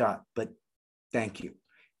all I got. But thank you.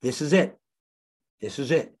 This is it. This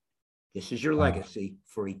is it. This is your legacy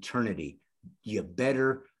for eternity. You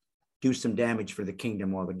better do some damage for the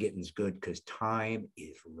kingdom while the getting's good, because time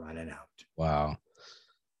is running out. Wow.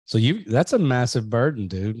 So that's a massive burden,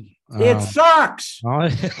 dude. It sucks. I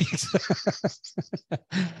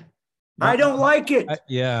don't like it.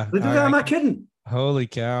 I'm not kidding. Holy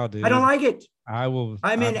cow, dude. I don't like it.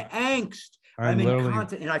 I'm in angst. I'm in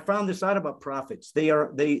content, and I found this out about prophets.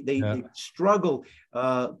 They struggle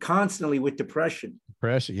constantly with depression.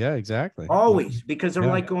 Yeah, exactly. Always, because they're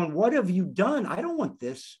like going, "What have you done? I don't want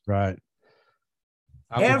this." Right.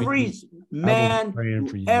 Every man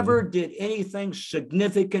who ever did anything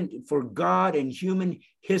significant for God and human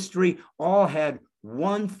history all had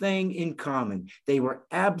one thing in common. They were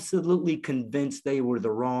absolutely convinced they were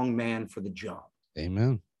the wrong man for the job.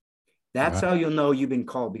 Amen. That's how you'll know you've been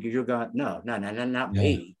called, because you're going, no, not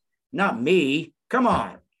me. Not me. Come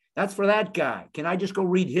on. That's for that guy. Can I just go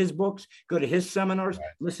read his books, go to his seminars,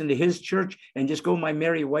 listen to his church, and just go my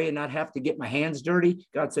merry way and not have to get my hands dirty?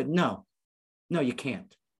 God said, no, you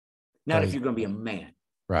can't. Not if you're going to be a man.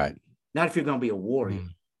 Right. Not if you're going to be a warrior.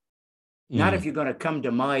 Not if you're going to come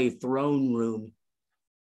to my throne room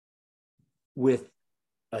with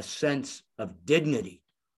a sense of dignity.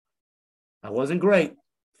 I wasn't great.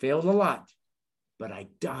 Failed a lot, but I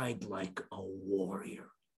died like a warrior.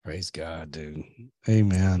 Praise God, dude.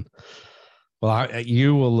 Amen. Well,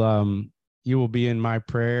 you will be in my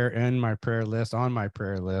prayer and my prayer list, on my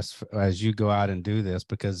prayer list, as you go out and do this,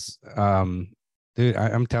 because, dude,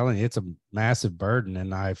 I'm telling you, it's a massive burden,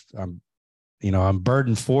 and I'm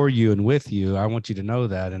burdened for you and with you. I want you to know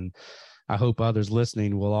that, and I hope others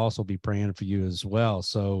listening will also be praying for you as well.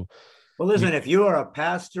 So, Well, listen, if you are a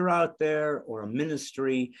pastor out there or a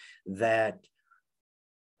ministry that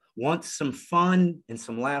wants some fun and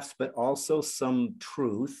some laughs, but also some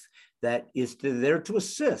truth that is there to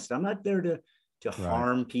assist. I'm not there to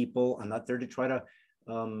harm people. I'm not there to try to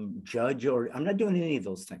judge, or I'm not doing any of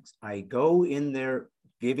those things. I go in there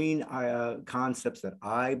giving concepts that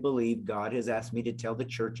I believe God has asked me to tell the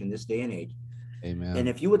church in this day and age. Amen. And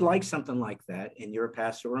if you would like something like that and you're a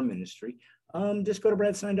pastor or a ministry, just go to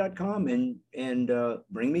bradstein.com and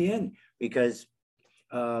bring me in, because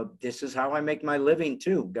this is how I make my living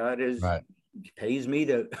too. God pays me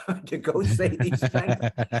to go say these things.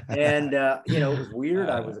 And, it was weird.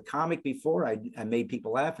 I was a comic before. I made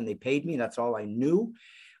people laugh and they paid me. That's all I knew.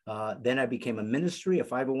 Then I became a ministry, a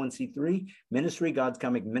 501c3 ministry, God's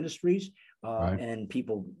Comic Ministries. And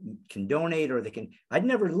people can donate, or I'd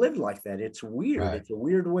never lived like that. It's weird. Right. It's a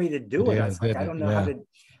weird way to do it. I don't know how to,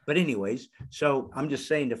 but anyways, so I'm just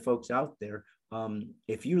saying to folks out there,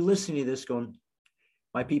 if you're listening to this going,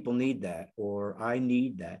 my people need that, or I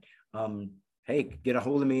need that, hey, get a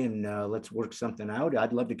hold of me and let's work something out.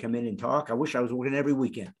 I'd love to come in and talk. I wish I was working every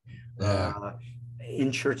weekend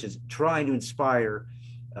in churches, trying to inspire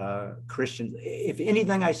Christians. If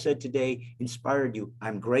anything I said today inspired you,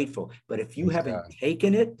 I'm grateful. But if you haven't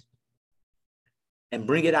taken it and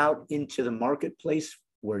bring it out into the marketplace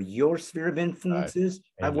where your sphere of influence is,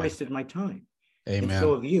 I've wasted my time. Amen. And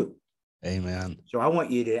so have you. Amen. So I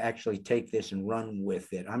want you to actually take this and run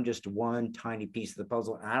with it. I'm just one tiny piece of the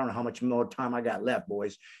puzzle. I don't know how much more time I got left,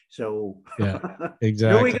 boys. So exactly.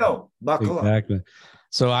 Here we go. Buckle up.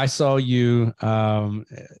 So I saw you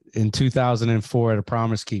in 2004 at a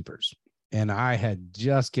Promise Keepers, and I had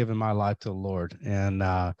just given my life to the Lord in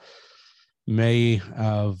May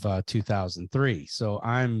of 2003. So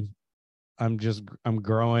I'm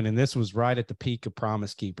growing, and this was right at the peak of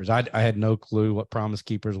Promise Keepers. I had no clue what Promise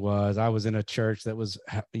Keepers was. I was in a church that was,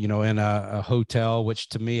 in a hotel, which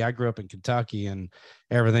to me, I grew up in Kentucky, and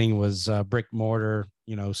everything was brick mortar,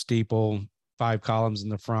 steeple, 5 columns in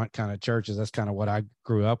the front kind of churches. That's kind of what I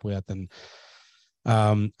grew up with. And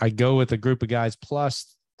I go with a group of guys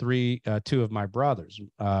plus 2 of my brothers,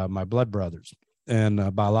 my blood brothers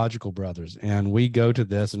and biological brothers. And we go to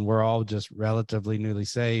this, and we're all just relatively newly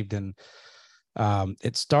saved. And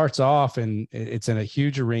it starts off, and it's in a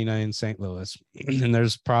huge arena in St. Louis, and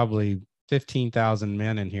there's probably 15,000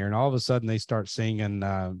 men in here. And all of a sudden they start singing,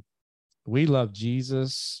 we love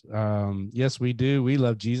Jesus. Yes, we do. We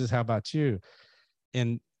love Jesus. How about you?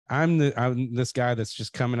 And I'm this guy that's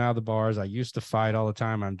just coming out of the bars. I used to fight all the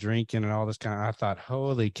time. I'm drinking and all this kind of, I thought,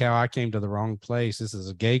 holy cow, I came to the wrong place. This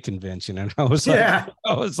is a gay convention. And I was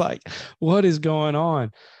like, what is going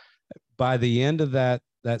on? By the end of that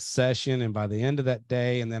session, and by the end of that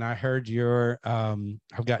day, and then I heard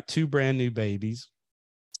I've got 2 brand new babies.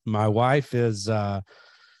 My wife is,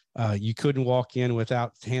 you couldn't walk in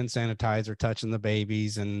without hand sanitizer touching the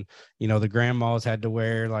babies. And, the grandmas had to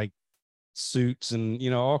wear like suits and,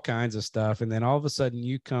 all kinds of stuff. And then all of a sudden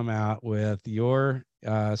you come out with your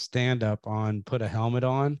stand up on, put a helmet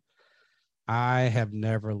on. I have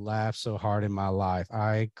never laughed so hard in my life.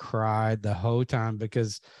 I cried the whole time,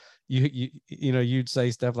 because you'd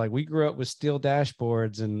say stuff like, we grew up with steel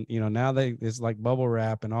dashboards, and, now it's like bubble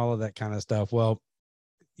wrap and all of that kind of stuff. Well,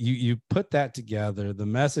 you put that together, the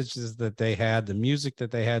messages that they had, the music that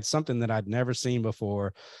they had, something that I'd never seen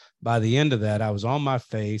before. By the end of that, I was on my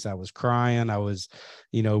face. I was crying. I was,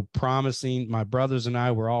 promising. My brothers and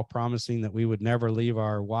I were all promising that we would never leave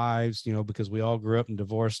our wives, because we all grew up in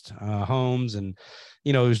divorced homes. And,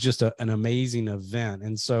 it was just an amazing event.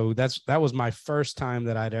 And so that was my first time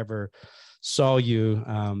that I'd ever saw you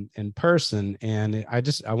in person. And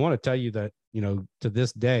I want to tell you that, to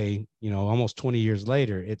this day, almost 20 years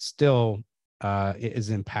later, it still is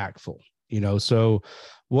impactful, so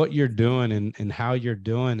what you're doing and how you're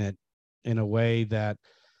doing it in a way that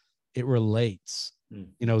it relates.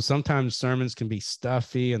 Sometimes sermons can be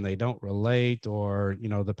stuffy and they don't relate, or,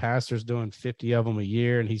 the pastor's doing 50 of them a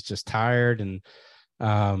year and he's just tired. And,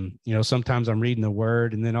 sometimes I'm reading the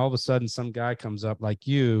word, and then all of a sudden some guy comes up like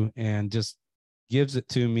you and just gives it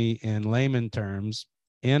to me in layman terms,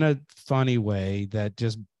 in a funny way that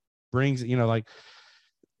just brings, like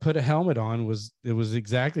put a helmet on it was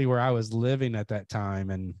exactly where I was living at that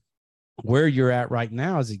time. And where you're at right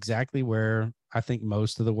now is exactly where I think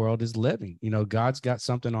most of the world is living. God's got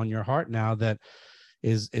something on your heart now that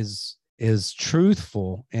is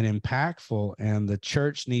truthful and impactful, and the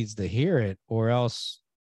church needs to hear it, or else,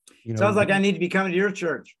 sounds like I need to be coming to your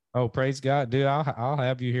church. Oh, praise God, dude! I'll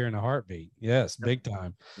have you here in a heartbeat. Yes, big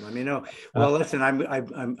time. Let me know. Well, listen,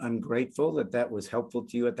 I'm grateful that was helpful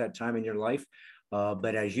to you at that time in your life.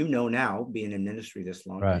 But as you know now, being in ministry this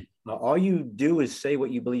long, Right. all you do is say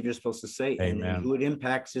what you believe you're supposed to say. Amen. And who it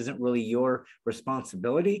impacts isn't really your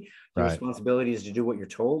responsibility. Your Right. responsibility is to do what you're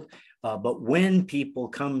told. But when people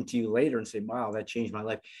come to you later and say, wow, that changed my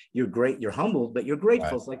life, you're great. You're humbled, but you're grateful.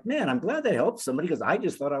 Right. It's like, man, I'm glad that helped somebody, because I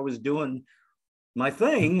just thought I was doing my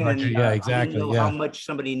thing. And Yeah, I exactly. didn't know how much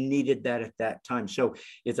somebody needed that at that time. So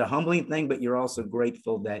it's a humbling thing, but you're also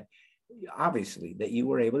grateful that obviously that you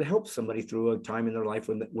were able to help somebody through a time in their life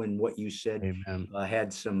when what you said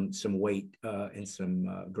had some weight and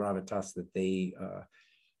some gravitas that they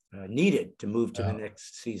needed to move to the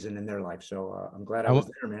next season in their life. So I'm glad I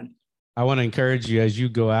was there, man. I want to encourage you as you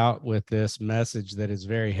go out with this message that is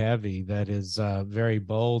very heavy, that is very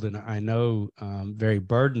bold, and I know very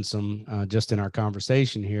burdensome just in our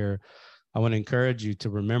conversation here. I want to encourage you to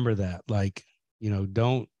remember that, like,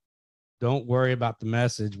 don't worry about the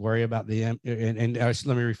message, worry about the, and let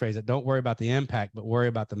me rephrase it. Don't worry about the impact, but worry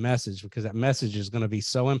about the message, because that message is going to be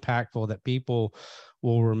so impactful that people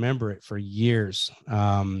will remember it for years.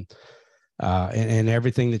 And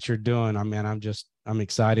everything that you're doing, I mean, I'm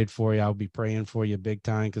excited for you. I'll be praying for you big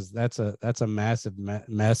time, because that's a massive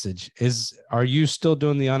message. Are you still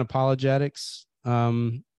doing the Unapologetics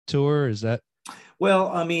tour? Is that? Well,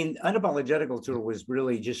 I mean, Unapologetical Tour was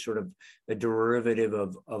really just sort of a derivative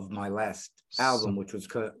of my last album, which was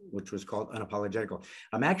called Unapologetical.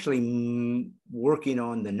 I'm actually working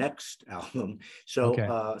on the next album,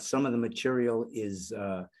 so some of the material is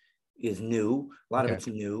new. A lot of it's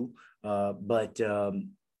new, but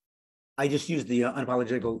I just used the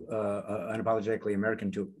Unapologetically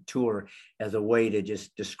American tour as a way to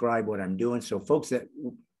just describe what I'm doing. So folks that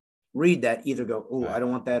read that either go, oh, I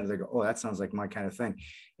don't want that, or they go, oh, that sounds like my kind of thing.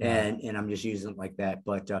 And I'm just using it like that.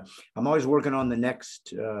 But I'm always working on the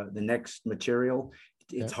next material.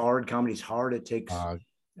 It's hard. Comedy's hard. It takes a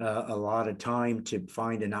lot of time to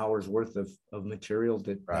find an hour's worth of material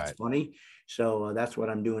that's funny. So that's what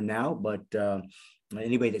I'm doing now. But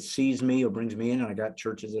anybody that sees me or brings me in, and I got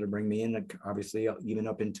churches that'll bring me in, obviously, even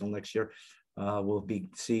up until next year, we'll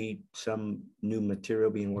see some new material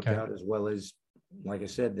being worked out, as well as, like I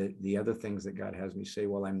said, the other things that God has me say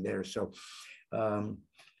while I'm there. So,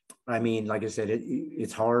 I mean, like I said,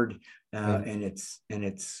 it's hard and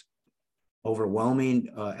it's overwhelming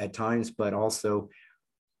at times, but also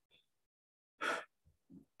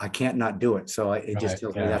I can't not do it. So it just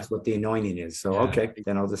tells me that's what the anointing is. So, okay,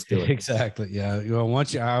 then I'll just do it. Exactly. Yeah.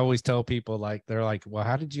 I always tell people, like, they're like, well,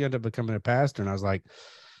 how did you end up becoming a pastor? And I was like,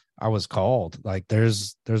 I was called. Like,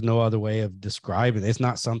 there's no other way of describing it. It's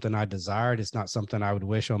not something I desired. It's not something I would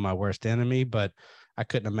wish on my worst enemy, but I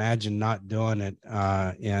couldn't imagine not doing it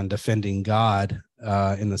and defending God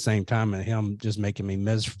in the same time, and him just making me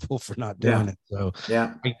miserable for not doing it. So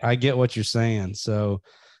I get what you're saying. So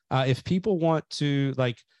if people want to,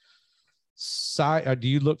 like, do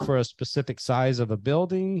you look for a specific size of a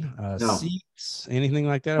building, No. seats, anything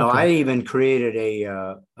like that? No, okay. I even created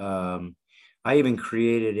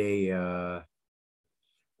a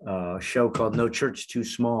show called No Church Too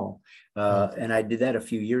Small. And I did that a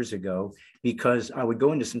few years ago, because I would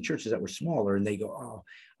go into some churches that were smaller, and they go, oh,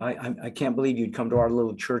 I can't believe you'd come to our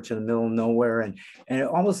little church in the middle of nowhere. And it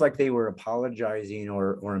almost like they were apologizing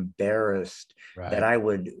or embarrassed that I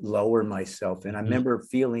would lower myself. And I remember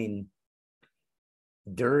feeling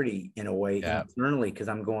dirty in a way internally, because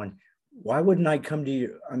I'm going, why wouldn't I come to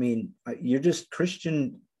you? I mean, you're just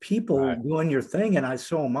Christian people doing your thing, and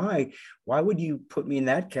so am I. Why would you put me in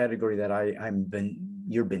that category that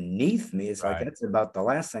you're beneath me? It's like, that's about the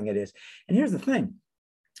last thing it is. And here's the thing.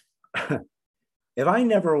 If I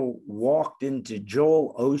never walked into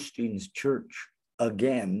Joel Osteen's church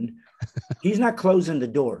again, he's not closing the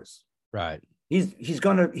doors. Right. He's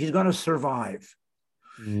gonna survive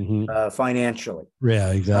financially.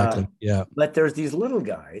 Yeah, exactly. But there's these little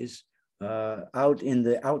guys out in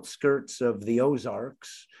the outskirts of the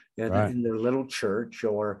Ozarks, in their little church,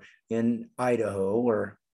 or in Idaho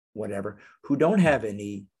or whatever, who don't have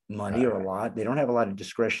any money or a lot. They don't have a lot of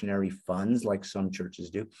discretionary funds like some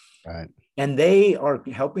churches do. And they are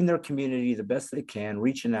helping their community the best they can,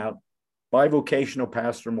 reaching out. Bivocational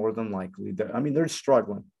pastor, more than likely. I mean, they're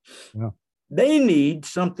struggling. They need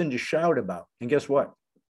something to shout about. And guess what?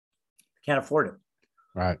 Can't afford it.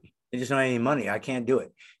 They just don't have any money. I can't do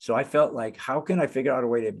it. So I felt like, how can I figure out a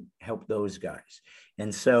way to help those guys?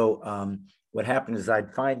 And so what happened is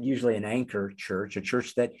I'd find usually an anchor church, a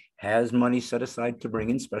church that has money set aside to bring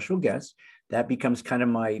in special guests. That becomes kind of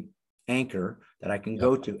my anchor that I can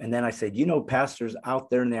go to. And then I said, pastors out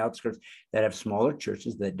there in the outskirts that have smaller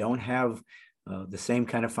churches that don't have the same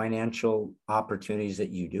kind of financial opportunities that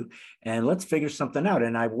you do. And let's figure something out.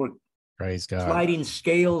 And I worked Praise God. sliding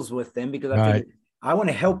scales with them because I Right. figured I want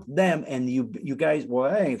to help them. And you guys,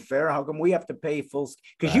 well, that ain't fair. How come we have to pay full?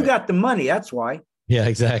 Because you Right. got the money. That's why. Yeah,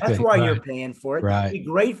 exactly. That's why Right. you're paying for it. Right. Be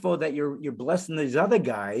grateful that you're blessing these other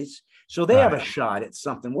guys so they have a shot at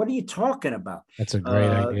something. What are you talking about? That's a great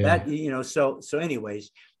idea. That, you know, so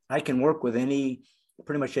anyways, I can work with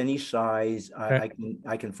pretty much any size. Okay.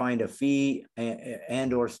 I can find a fee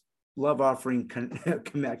and or love offering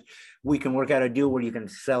connect. We can work out a deal where you can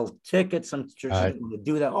sell tickets. Some churches don't want to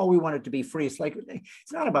do that. Oh, we want it to be free. It's like,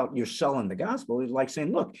 it's not about you're selling the gospel. It's like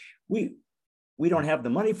saying, look, we don't have the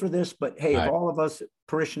money for this, but hey, if all of us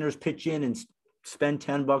parishioners pitch in and spend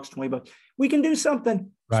 $10, $20, we can do something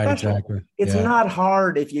special. Exactly. It's not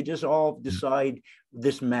hard if you just all decide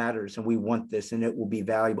this matters and we want this and it will be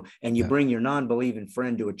valuable. And you bring your non-believing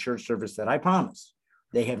friend to a church service that I promise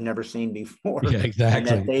they have never seen before. Yeah,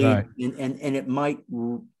 exactly. And that and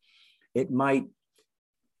it might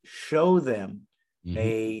show them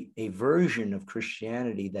a version of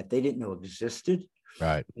Christianity that they didn't know existed.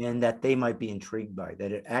 Right. And that they might be intrigued by,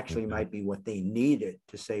 that it actually might be what they needed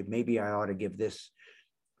to say, maybe I ought to give this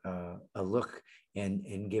a look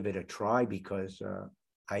and give it a try because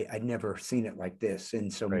I'd never seen it like this.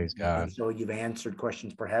 And so, so you've answered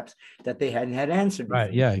questions perhaps that they hadn't had answered before.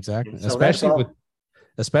 Right. Yeah, exactly. So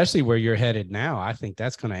especially where you're headed now. I think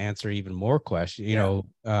that's going to answer even more questions, you know,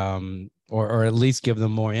 or at least give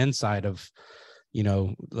them more insight of, you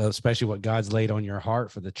know, especially what God's laid on your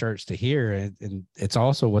heart for the church to hear. And it's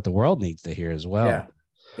also what the world needs to hear as well. Yeah.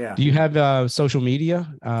 Yeah. Do you have social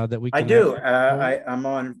media that we can? I do. I'm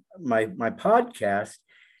on my podcast.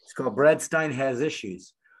 It's called Brad Stein Has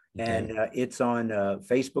Issues. And it's on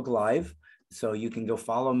Facebook Live. So you can go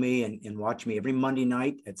follow me and watch me every Monday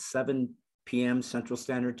night at 7 p.m. Central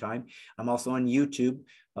Standard Time. I'm also on YouTube.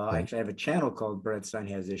 I actually have a channel called Brad Stein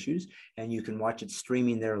Has Issues, and you can watch it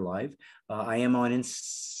streaming there live. I am on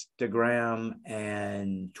Instagram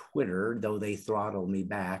and Twitter, though they throttle me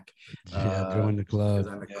back. Join the club.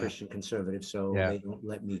 Because I'm a Christian conservative, so they don't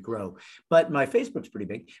let me grow. But my Facebook's pretty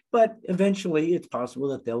big. But eventually it's possible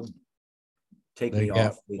that they'll take me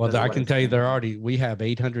off. Well, I can tell you we have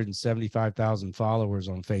 875,000 followers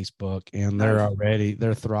on Facebook, and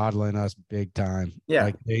they're throttling us big time.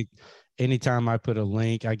 Yeah. Like anytime I put a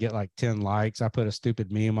link, I get like 10 likes. I put a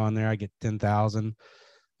stupid meme on there, I get 10,000.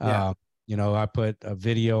 You know, I put a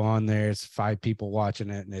video on there, it's 5 people watching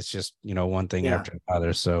it, and it's just, you know, one thing after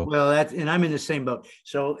another. So and I'm in the same boat.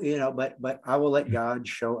 So, you know, but I will let God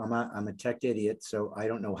show. I'm a tech idiot, so I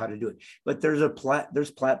don't know how to do it. But there's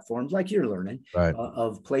there's platforms like you're learning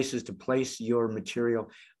of places to place your material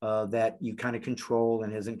that you kind of control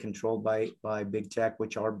and isn't controlled by big tech,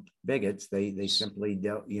 which are bigots. They simply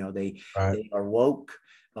don't, you know, they are woke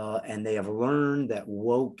and they have learned that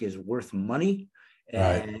woke is worth money.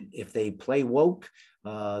 And if they play woke,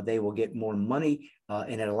 they will get more money,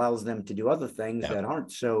 and it allows them to do other things that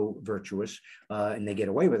aren't so virtuous, and they get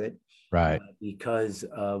away with it. Because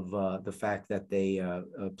of the fact that they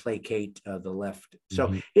placate the left.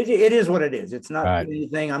 So it is what it is. It's not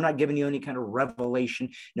anything. I'm not giving you any kind of revelation.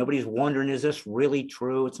 Nobody's wondering, is this really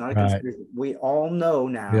true? It's not a conspiracy. We all know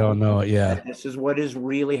now. We all know it, that this is what is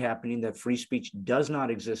really happening, that free speech does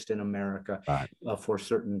not exist in America for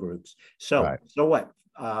certain groups. So what?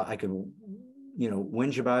 I could, you know,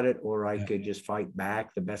 whinge about it, or I could just fight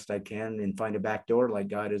back the best I can and find a back door like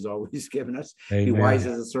God has always given us. Amen. Be wise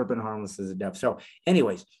as a serpent, harmless as a dove. So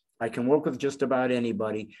anyways, I can work with just about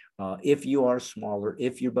anybody. If you are smaller,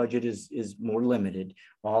 if your budget is more limited,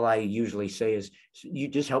 all I usually say is, you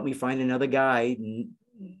just help me find another guy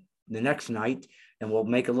the next night, and we'll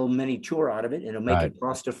make a little mini tour out of it, and it'll make it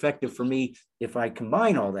cost effective for me if I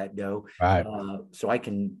combine all that dough, so I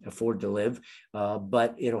can afford to live,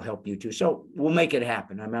 but it'll help you too. So we'll make it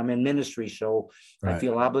happen. I'm in ministry, so I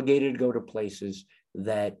feel obligated to go to places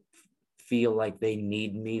that feel like they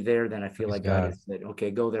need me there. Then I feel like God has said,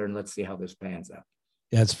 okay, go there and let's see how this pans out.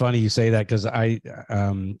 Yeah, it's funny you say that, because I,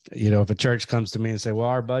 you know, if a church comes to me and say, well,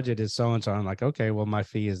 our budget is so-and-so, I'm like, okay, well, my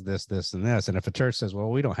fee is this, this, and this. And if a church says, well,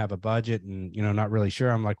 we don't have a budget and, you know, not really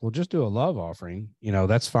sure, I'm like, well, just do a love offering. You know,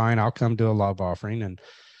 that's fine. I'll come do a love offering. And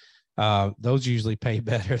those usually pay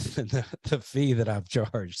better than the fee that I've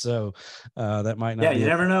charged. So that might not. Yeah, you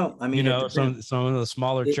never know. I mean, you know, some of the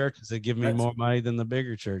smaller churches that give me more money than the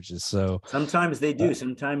bigger churches. So sometimes they do.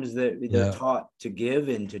 Sometimes they're taught to give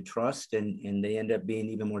and to trust, and they end up being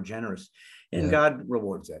even more generous. And God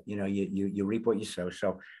rewards that. You know, you reap what you sow.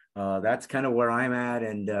 So that's kind of where I'm at.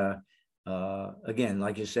 And again,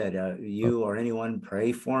 like you said, you or anyone,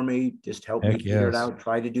 pray for me. Just help me figure it out.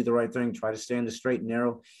 Try to do the right thing. Try to stay in the straight and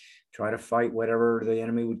narrow. Try to fight whatever the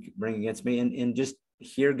enemy would bring against me, and just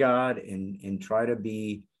hear God and try to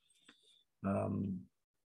be,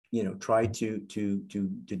 try to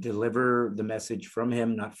deliver the message from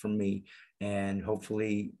him, not from me. And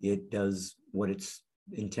hopefully it does what it's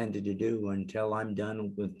intended to do until I'm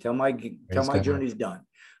done till my journey's done.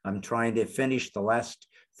 I'm trying to finish the last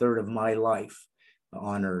third of my life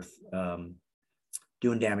on earth,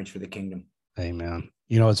 doing damage for the kingdom. Amen.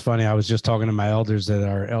 It's funny. I was just talking to my elders at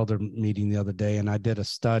our elder meeting the other day, and I did a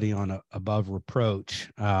study on above reproach.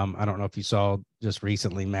 I don't know if you saw just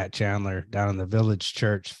recently, Matt Chandler down in the Village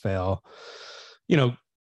Church fell.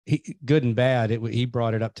 Good and bad. He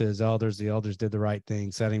brought it up to his elders. The elders did the right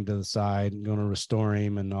thing, set him to the side, going to restore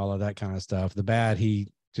him and all of that kind of stuff. The bad,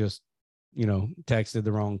 he just texted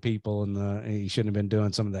the wrong people, and he shouldn't have been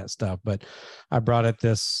doing some of that stuff. But I brought up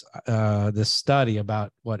this study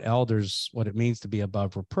about what it means to be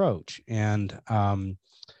above reproach. And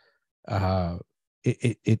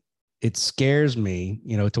it scares me,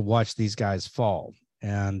 to watch these guys fall.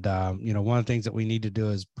 And, one of the things that we need to do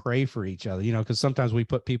is pray for each other, because sometimes we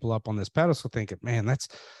put people up on this pedestal thinking, man, that's,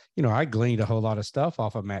 I gleaned a whole lot of stuff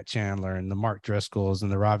off of Matt Chandler and the Mark Driscolls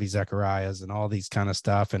and the Ravi Zacharias and all these kind of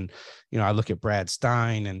stuff. And, I look at Brad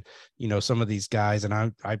Stein and, some of these guys,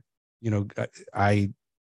 and I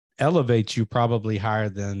elevate you probably higher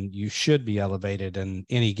than you should be elevated in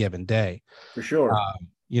any given day. For sure.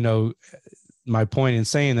 My point in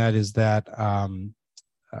saying that is that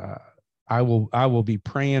I will be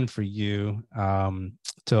praying for you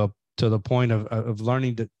to the point of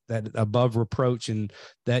learning that above reproach, and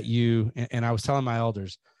that and I was telling my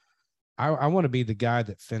elders, I want to be the guy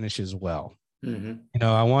that finishes well. Mm-hmm.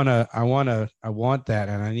 I want that.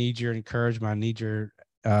 And I need your encouragement. I need your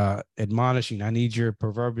admonishing. I need your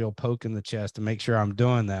proverbial poke in the chest to make sure I'm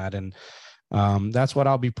doing that. And that's what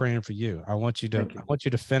I'll be praying for you. I want you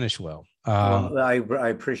to finish well. Well, I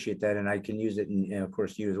appreciate that. And I can use it. And of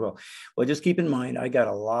course you as well. Well, just keep in mind, I got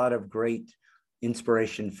a lot of great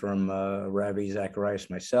inspiration from Ravi Zacharias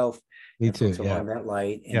myself. Me too. Along that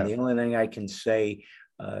light. And the only thing I can say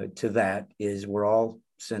to that is we're all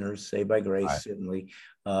sinners, saved by grace, right. Certainly.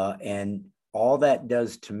 And all that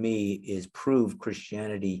does to me is prove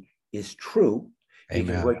Christianity is true. Amen.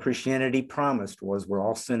 Because what Christianity promised was we're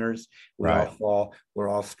all sinners, we all fall, we're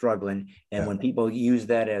all struggling. And when people use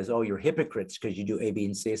that as, oh, you're hypocrites because you do A, B,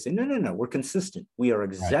 and C, I say, no, we're consistent. We are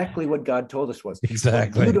exactly what God told us was.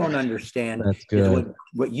 Exactly. What you don't understand is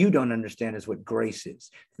what you don't understand is what grace is.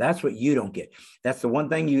 That's what you don't get. That's the one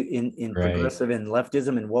thing you in progressive and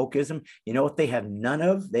leftism and wokeism, you know what they have none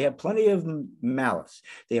of? They have plenty of malice.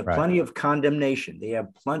 They have plenty of condemnation. They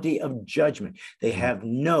have plenty of judgment. They have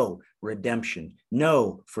no redemption,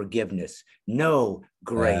 no forgiveness, no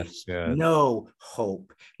grace, no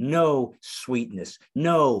hope, no sweetness,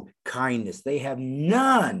 no kindness. They have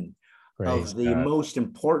none of the most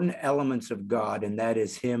important elements of God, and that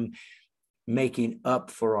is him making up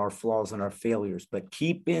for our flaws and our failures. But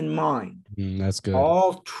keep in mind, that's good.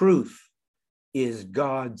 All truth is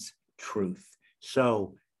God's truth.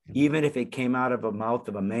 So even if it came out of a mouth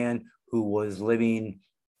of a man who was living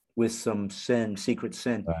with some sin, secret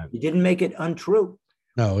sin, he didn't make it untrue.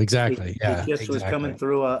 No, exactly. It just was coming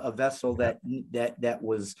through a vessel that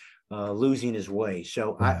was losing his way.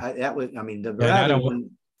 So the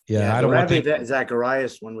Ravi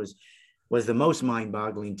Zacharias one was the most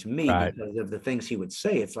mind-boggling to me because of the things he would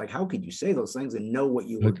say. It's like, how could you say those things and know what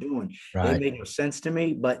you were doing? It made no sense to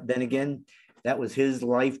me. But then again, that was his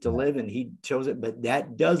life to live, and he chose it. But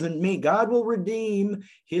that doesn't mean God will redeem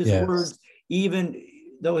his words, even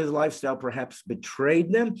though his lifestyle perhaps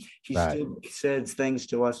betrayed them. He still says things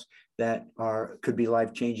to us that could be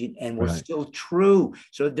life-changing and were still true.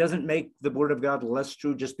 So it doesn't make the word of God less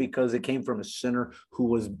true just because it came from a sinner who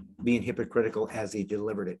was being hypocritical as he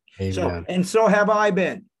delivered it. Amen. So have I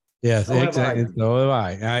been. Yes, exactly. So have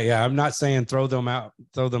I. I'm not saying throw them out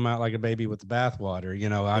like a baby with the bathwater.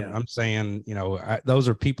 I'm saying, those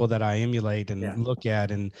are people that I emulate and look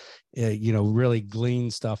at and, really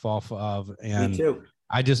glean stuff off of. And me too.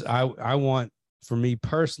 I want, for me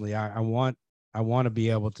personally, I want to be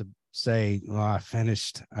able to say, well, I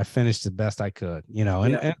finished the best I could,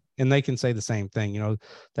 and they can say the same thing.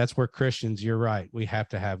 That's where Christians, you're right. We have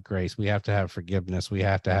to have grace. We have to have forgiveness. We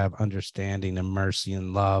have to have understanding and mercy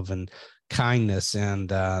and love and kindness. And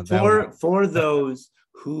for those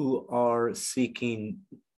who are seeking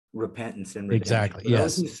repentance and redemption. Exactly. For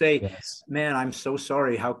those who say, man, I'm so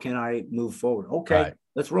sorry. How can I move forward? Okay.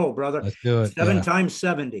 Let's roll, brother. Let's do it. 7 times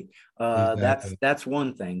 70. That's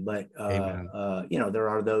one thing. But there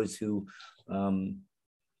are those who've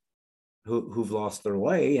lost their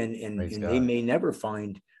way, and they may never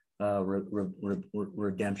find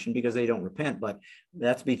redemption because they don't repent, but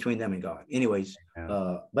that's between them and God. Anyways,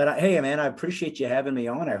 but hey, man, I appreciate you having me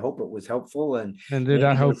on. I hope it was helpful, and dude,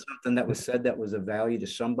 I hope something that was said that was of value to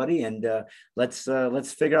somebody. And let's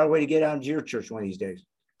figure out a way to get out into your church one of these days.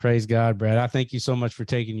 Praise God, Brad. I thank you so much for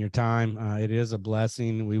taking your time. It is a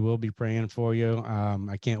blessing. We will be praying for you.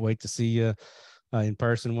 I can't wait to see you in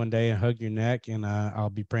person one day and hug your neck. And I'll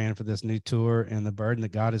be praying for this new tour and the burden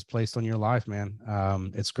that God has placed on your life, man.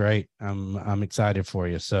 It's great. I'm excited for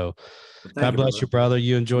you. So God bless you, brother.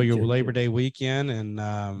 You enjoy your Labor Day weekend, and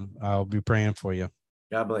I'll be praying for you.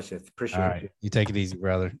 God bless you. Appreciate it. You take it easy,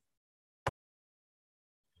 brother.